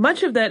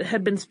 Much of that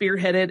had been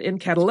spearheaded in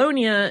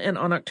Catalonia, and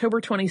on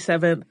October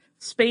 27th,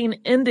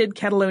 Spain ended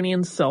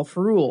Catalonian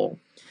self-rule.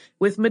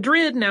 With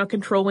Madrid now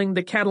controlling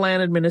the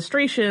Catalan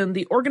administration,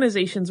 the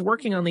organizations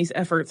working on these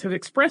efforts have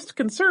expressed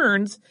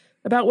concerns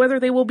about whether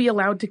they will be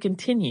allowed to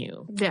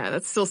continue. Yeah,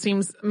 that still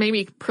seems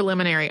maybe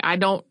preliminary. I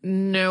don't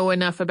know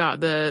enough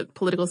about the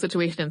political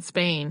situation in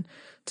Spain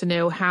to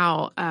know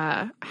how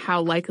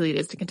likely it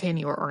is to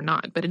continue or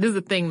not. But it is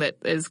a thing that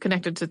is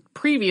connected to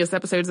previous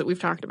episodes that we've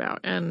talked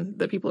about and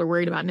that people are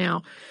worried about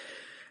now.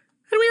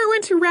 And we are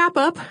going to wrap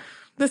up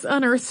this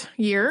Unearthed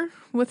year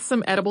with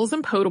some edibles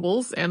and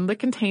potables and the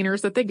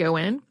containers that they go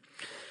in.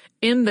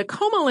 In the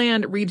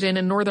Comaland region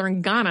in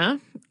northern Ghana,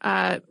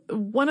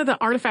 one of the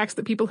artifacts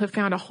that people have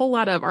found a whole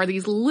lot of are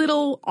these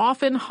little,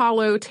 often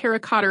hollow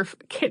terracotta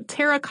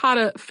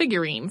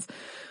figurines.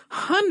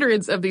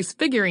 Hundreds of these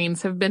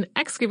figurines have been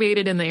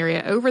excavated in the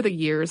area over the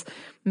years,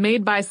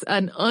 made by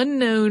an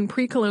unknown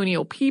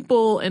pre-colonial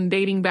people and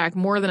dating back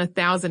more than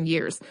 1,000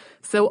 years.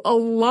 So a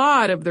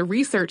lot of the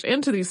research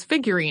into these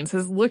figurines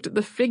has looked at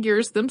the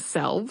figures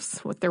themselves,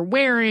 what they're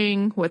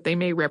wearing, what they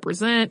may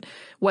represent,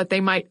 what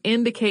they might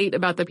indicate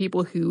about the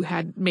people who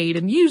had made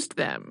and used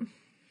them.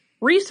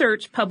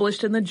 Research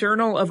published in the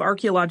Journal of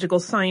Archaeological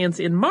Science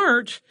in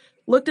March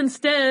looked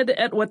instead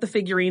at what the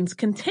figurines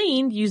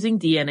contained using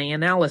DNA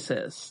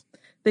analysis.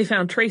 They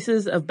found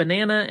traces of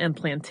banana and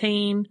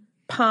plantain,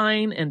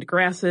 pine, and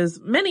grasses,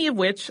 many of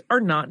which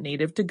are not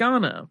native to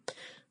Ghana.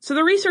 So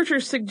the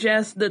researchers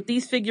suggest that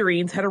these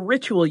figurines had a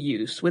ritual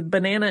use, with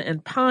banana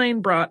and pine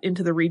brought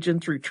into the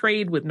region through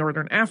trade with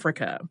northern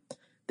Africa.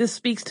 This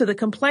speaks to the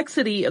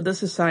complexity of the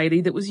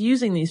society that was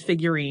using these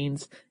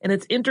figurines and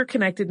its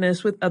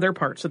interconnectedness with other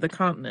parts of the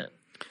continent.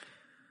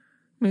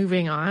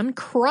 Moving on,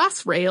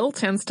 Crossrail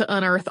tends to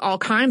unearth all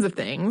kinds of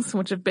things,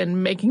 which have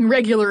been making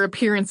regular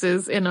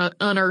appearances in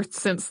Unearthed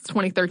since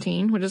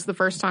 2013, which is the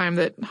first time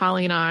that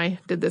Holly and I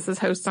did this as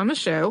hosts on the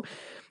show.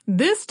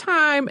 This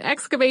time,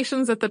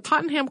 excavations at the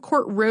Tottenham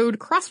Court Road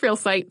Crossrail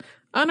site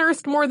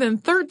unearthed more than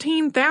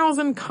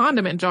 13,000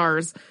 condiment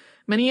jars,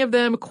 many of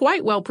them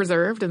quite well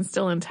preserved and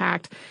still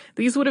intact.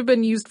 These would have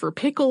been used for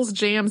pickles,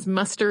 jams,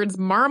 mustards,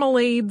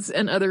 marmalades,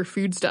 and other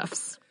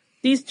foodstuffs.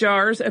 These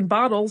jars and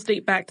bottles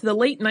date back to the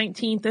late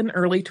 19th and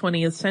early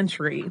 20th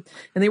century,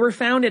 and they were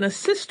found in a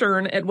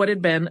cistern at what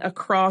had been a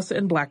Cross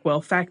and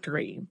Blackwell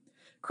factory.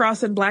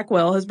 Cross and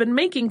Blackwell has been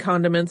making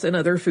condiments and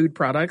other food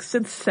products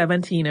since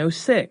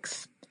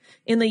 1706.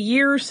 In the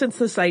years since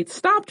the site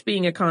stopped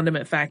being a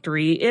condiment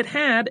factory, it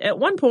had, at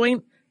one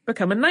point,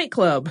 become a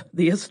nightclub,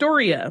 the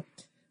Astoria.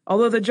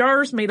 Although the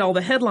jars made all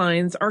the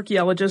headlines,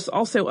 archaeologists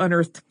also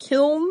unearthed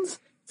kilns,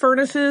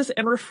 furnaces,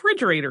 and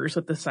refrigerators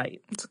at the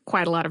site. It's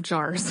quite a lot of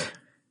jars.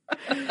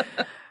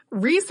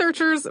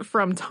 Researchers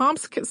from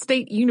Tomsk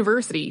State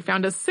University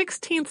found a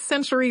 16th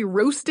century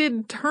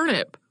roasted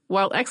turnip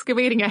while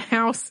excavating a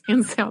house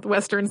in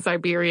southwestern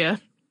Siberia.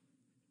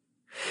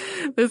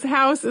 This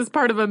house is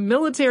part of a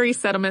military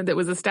settlement that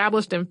was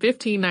established in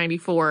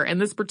 1594, and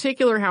this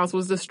particular house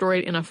was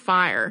destroyed in a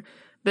fire.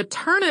 The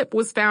turnip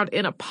was found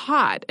in a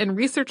pot, and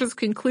researchers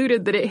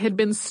concluded that it had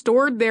been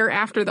stored there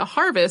after the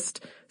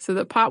harvest, so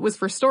the pot was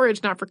for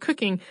storage, not for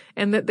cooking,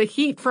 and that the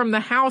heat from the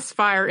house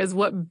fire is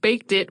what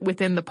baked it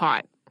within the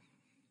pot.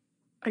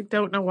 I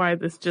don't know why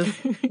this just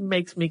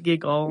makes me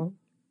giggle.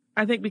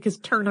 I think because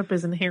turnip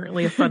is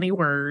inherently a funny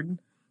word.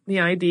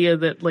 The idea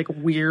that like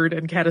weird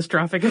and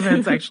catastrophic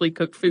events actually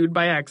cooked food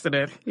by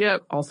accident.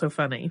 Yep. Also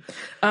funny.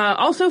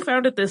 Also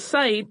found at this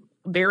site,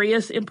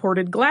 various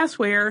imported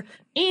glassware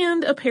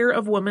and a pair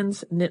of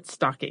women's knit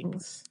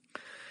stockings.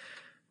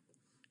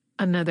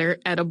 Another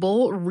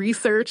edible.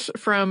 Research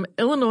from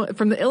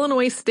the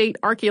Illinois State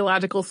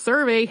Archaeological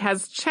Survey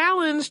has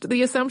challenged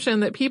the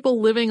assumption that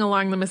people living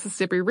along the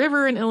Mississippi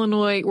River in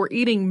Illinois were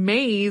eating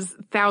maize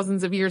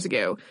thousands of years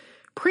ago.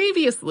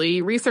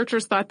 Previously,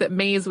 researchers thought that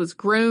maize was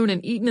grown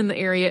and eaten in the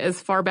area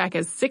as far back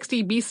as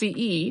 60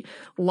 BCE,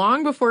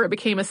 long before it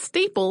became a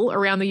staple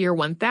around the year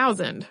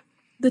 1000.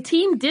 The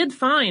team did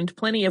find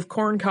plenty of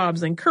corn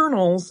cobs and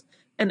kernels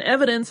and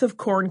evidence of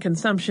corn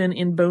consumption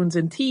in bones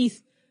and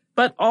teeth,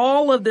 but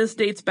all of this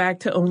dates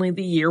back to only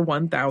the year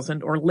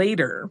 1000 or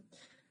later.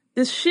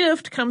 This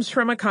shift comes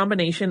from a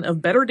combination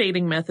of better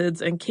dating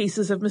methods and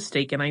cases of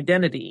mistaken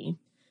identity.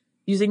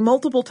 Using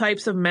multiple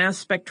types of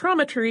mass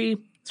spectrometry,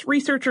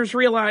 researchers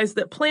realized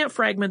that plant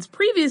fragments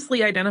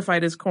previously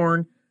identified as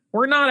corn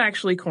were not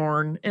actually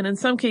corn, and in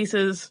some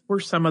cases were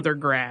some other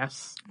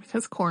grass.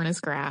 Because corn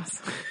is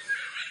grass.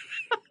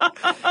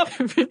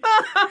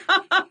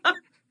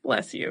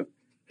 Bless you.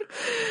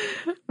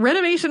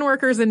 Renovation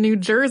workers in New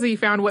Jersey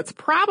found what's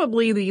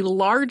probably the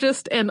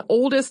largest and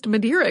oldest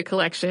Madeira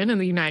collection in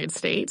the United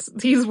States.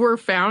 These were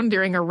found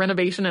during a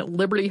renovation at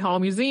Liberty Hall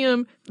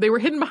Museum. They were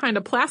hidden behind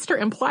a plaster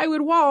and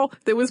plywood wall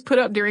that was put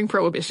up during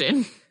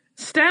Prohibition.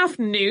 Staff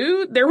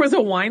knew there was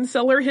a wine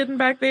cellar hidden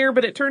back there,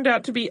 but it turned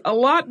out to be a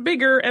lot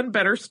bigger and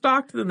better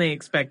stocked than they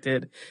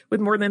expected, with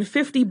more than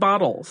 50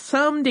 bottles,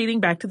 some dating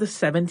back to the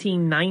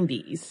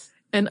 1790s.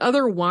 In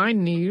other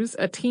wine news,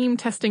 a team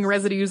testing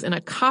residues in a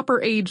Copper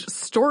Age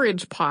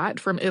storage pot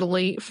from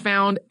Italy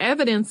found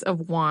evidence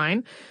of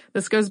wine.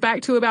 This goes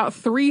back to about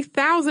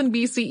 3000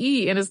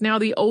 BCE and is now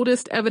the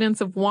oldest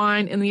evidence of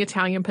wine in the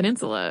Italian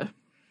peninsula.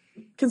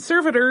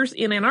 Conservators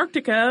in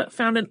Antarctica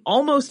found an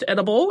almost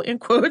edible, in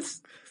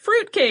quotes,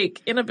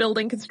 fruitcake in a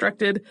building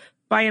constructed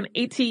by an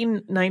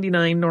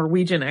 1899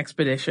 Norwegian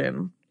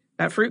expedition.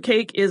 That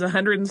fruitcake is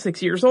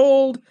 106 years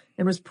old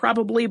and was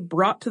probably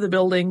brought to the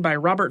building by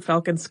Robert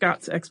Falcon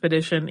Scott's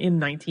expedition in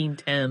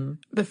 1910.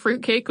 The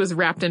fruitcake was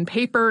wrapped in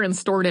paper and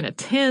stored in a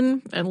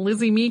tin, and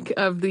Lizzie Meek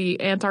of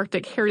the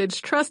Antarctic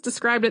Heritage Trust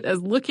described it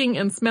as looking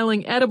and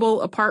smelling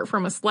edible apart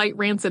from a slight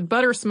rancid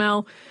butter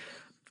smell.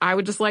 I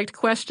would just like to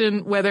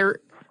question whether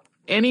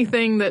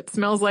anything that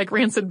smells like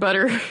rancid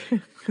butter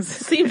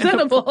seems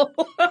edible.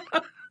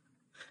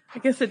 I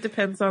guess it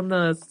depends on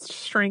the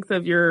strength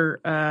of your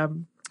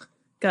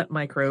gut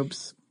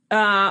microbes.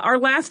 Our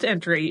last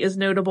entry is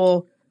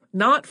notable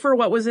not for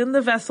what was in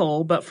the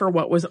vessel, but for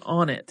what was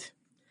on it.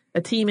 A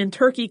team in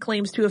Turkey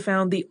claims to have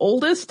found the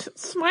oldest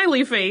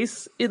smiley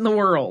face in the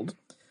world.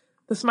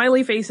 The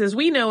smiley face as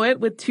we know it,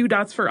 with 2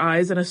 dots for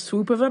eyes and a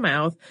swoop of a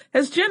mouth,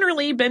 has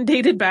generally been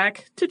dated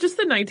back to just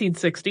the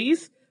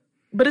 1960s.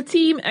 But a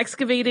team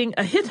excavating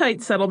a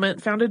Hittite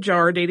settlement found a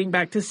jar dating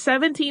back to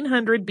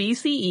 1700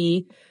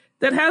 BCE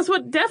that has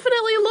what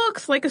definitely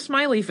looks like a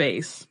smiley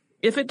face.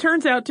 If it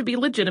turns out to be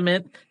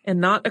legitimate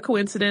and not a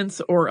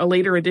coincidence or a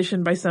later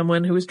addition by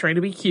someone who was trying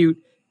to be cute,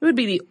 it would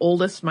be the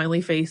oldest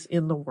smiley face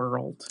in the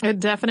world. It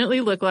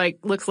definitely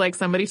looks like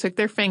somebody took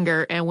their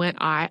finger and went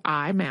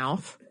eye,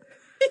 mouth.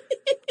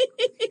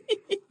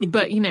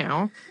 But, you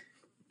know.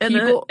 And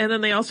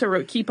then they also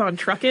wrote keep on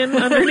trucking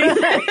underneath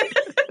it.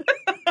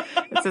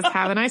 It says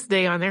have a nice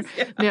day on there.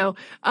 Yeah. No.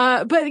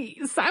 But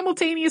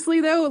simultaneously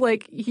though,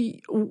 like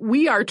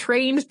we are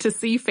trained to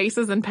see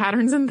faces and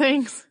patterns and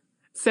things.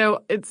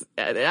 So it's,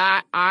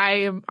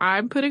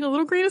 I'm putting a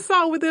little grain of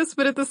salt with this,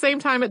 but at the same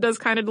time, it does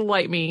kind of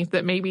delight me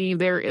that maybe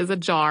there is a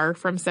jar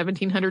from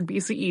 1700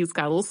 BCE. It's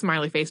got a little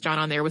smiley face drawn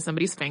on there with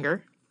somebody's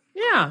finger.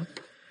 Yeah.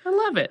 I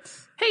love it.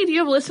 Hey, do you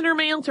have listener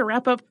mail to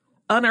wrap up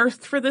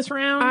Unearthed for this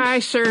round? I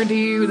sure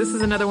do. This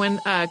is another one.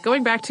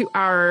 Going back to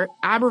our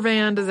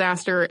Aberfan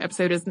disaster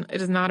episode,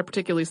 it is not a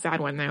particularly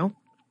sad one though.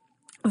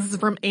 This is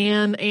from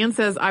Anne. Anne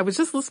says, I was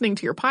just listening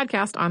to your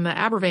podcast on the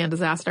Aberfan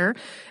disaster,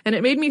 and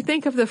it made me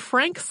think of the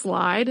Frank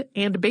slide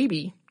and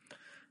baby.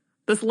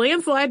 This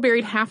landslide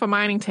buried half a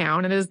mining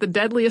town and is the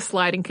deadliest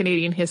slide in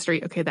Canadian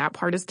history. Okay, that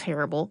part is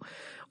terrible.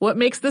 What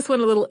makes this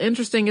one a little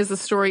interesting is the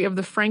story of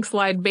the Frank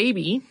slide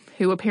baby,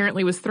 who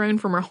apparently was thrown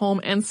from her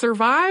home and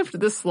survived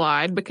the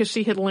slide because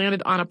she had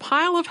landed on a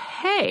pile of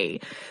hay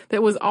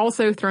that was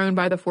also thrown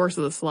by the force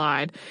of the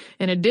slide.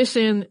 In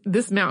addition,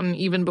 this mountain,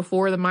 even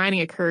before the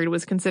mining occurred,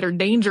 was considered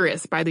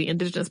dangerous by the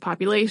indigenous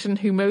population,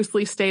 who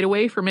mostly stayed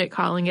away from it,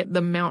 calling it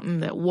the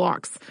mountain that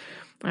walks.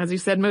 As you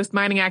said, most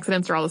mining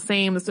accidents are all the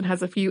same. This one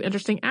has a few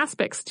interesting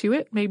aspects to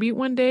it. Maybe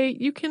one day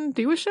you can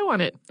do a show on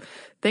it.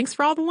 Thanks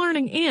for all the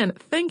learning. And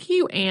thank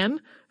you,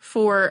 Anne,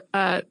 for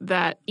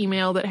that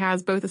email that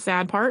has both a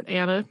sad part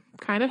and a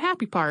kind of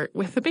happy part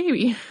with the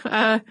baby.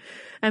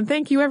 And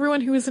thank you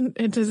everyone who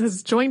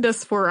has joined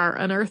us for our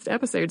Unearthed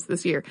episodes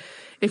this year.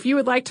 If you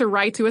would like to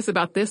write to us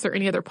about this or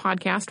any other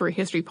podcast or a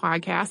history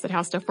podcast at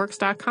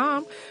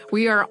howstuffworks.com,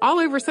 we are all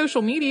over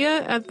social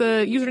media at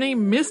the username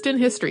Missed in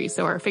History.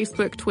 So our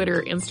Facebook,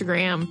 Twitter,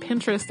 Instagram,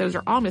 Pinterest, those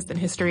are all Missed in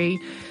History.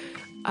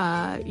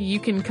 You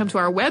can come to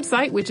our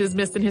website, which is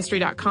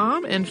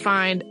missedinhistory.com, and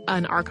find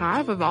an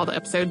archive of all the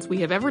episodes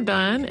we have ever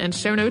done and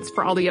show notes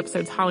for all the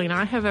episodes Holly and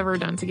I have ever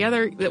done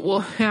together that will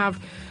have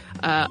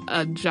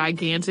a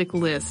gigantic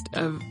list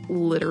of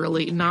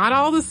literally not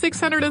all the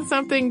 600 and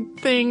something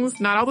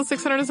things, not all the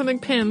 600 and something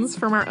pins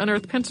from our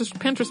Unearthed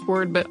Pinterest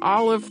board, but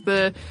all of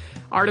the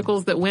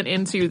articles that went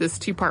into this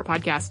 2-part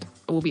podcast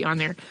will be on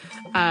there.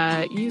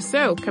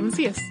 So come and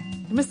see us.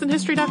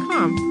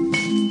 missedinhistory.com.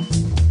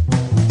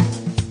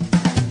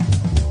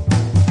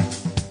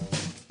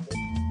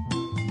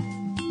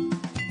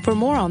 For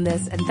more on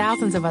this and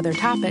thousands of other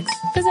topics,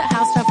 visit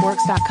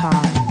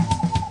howstuffworks.com.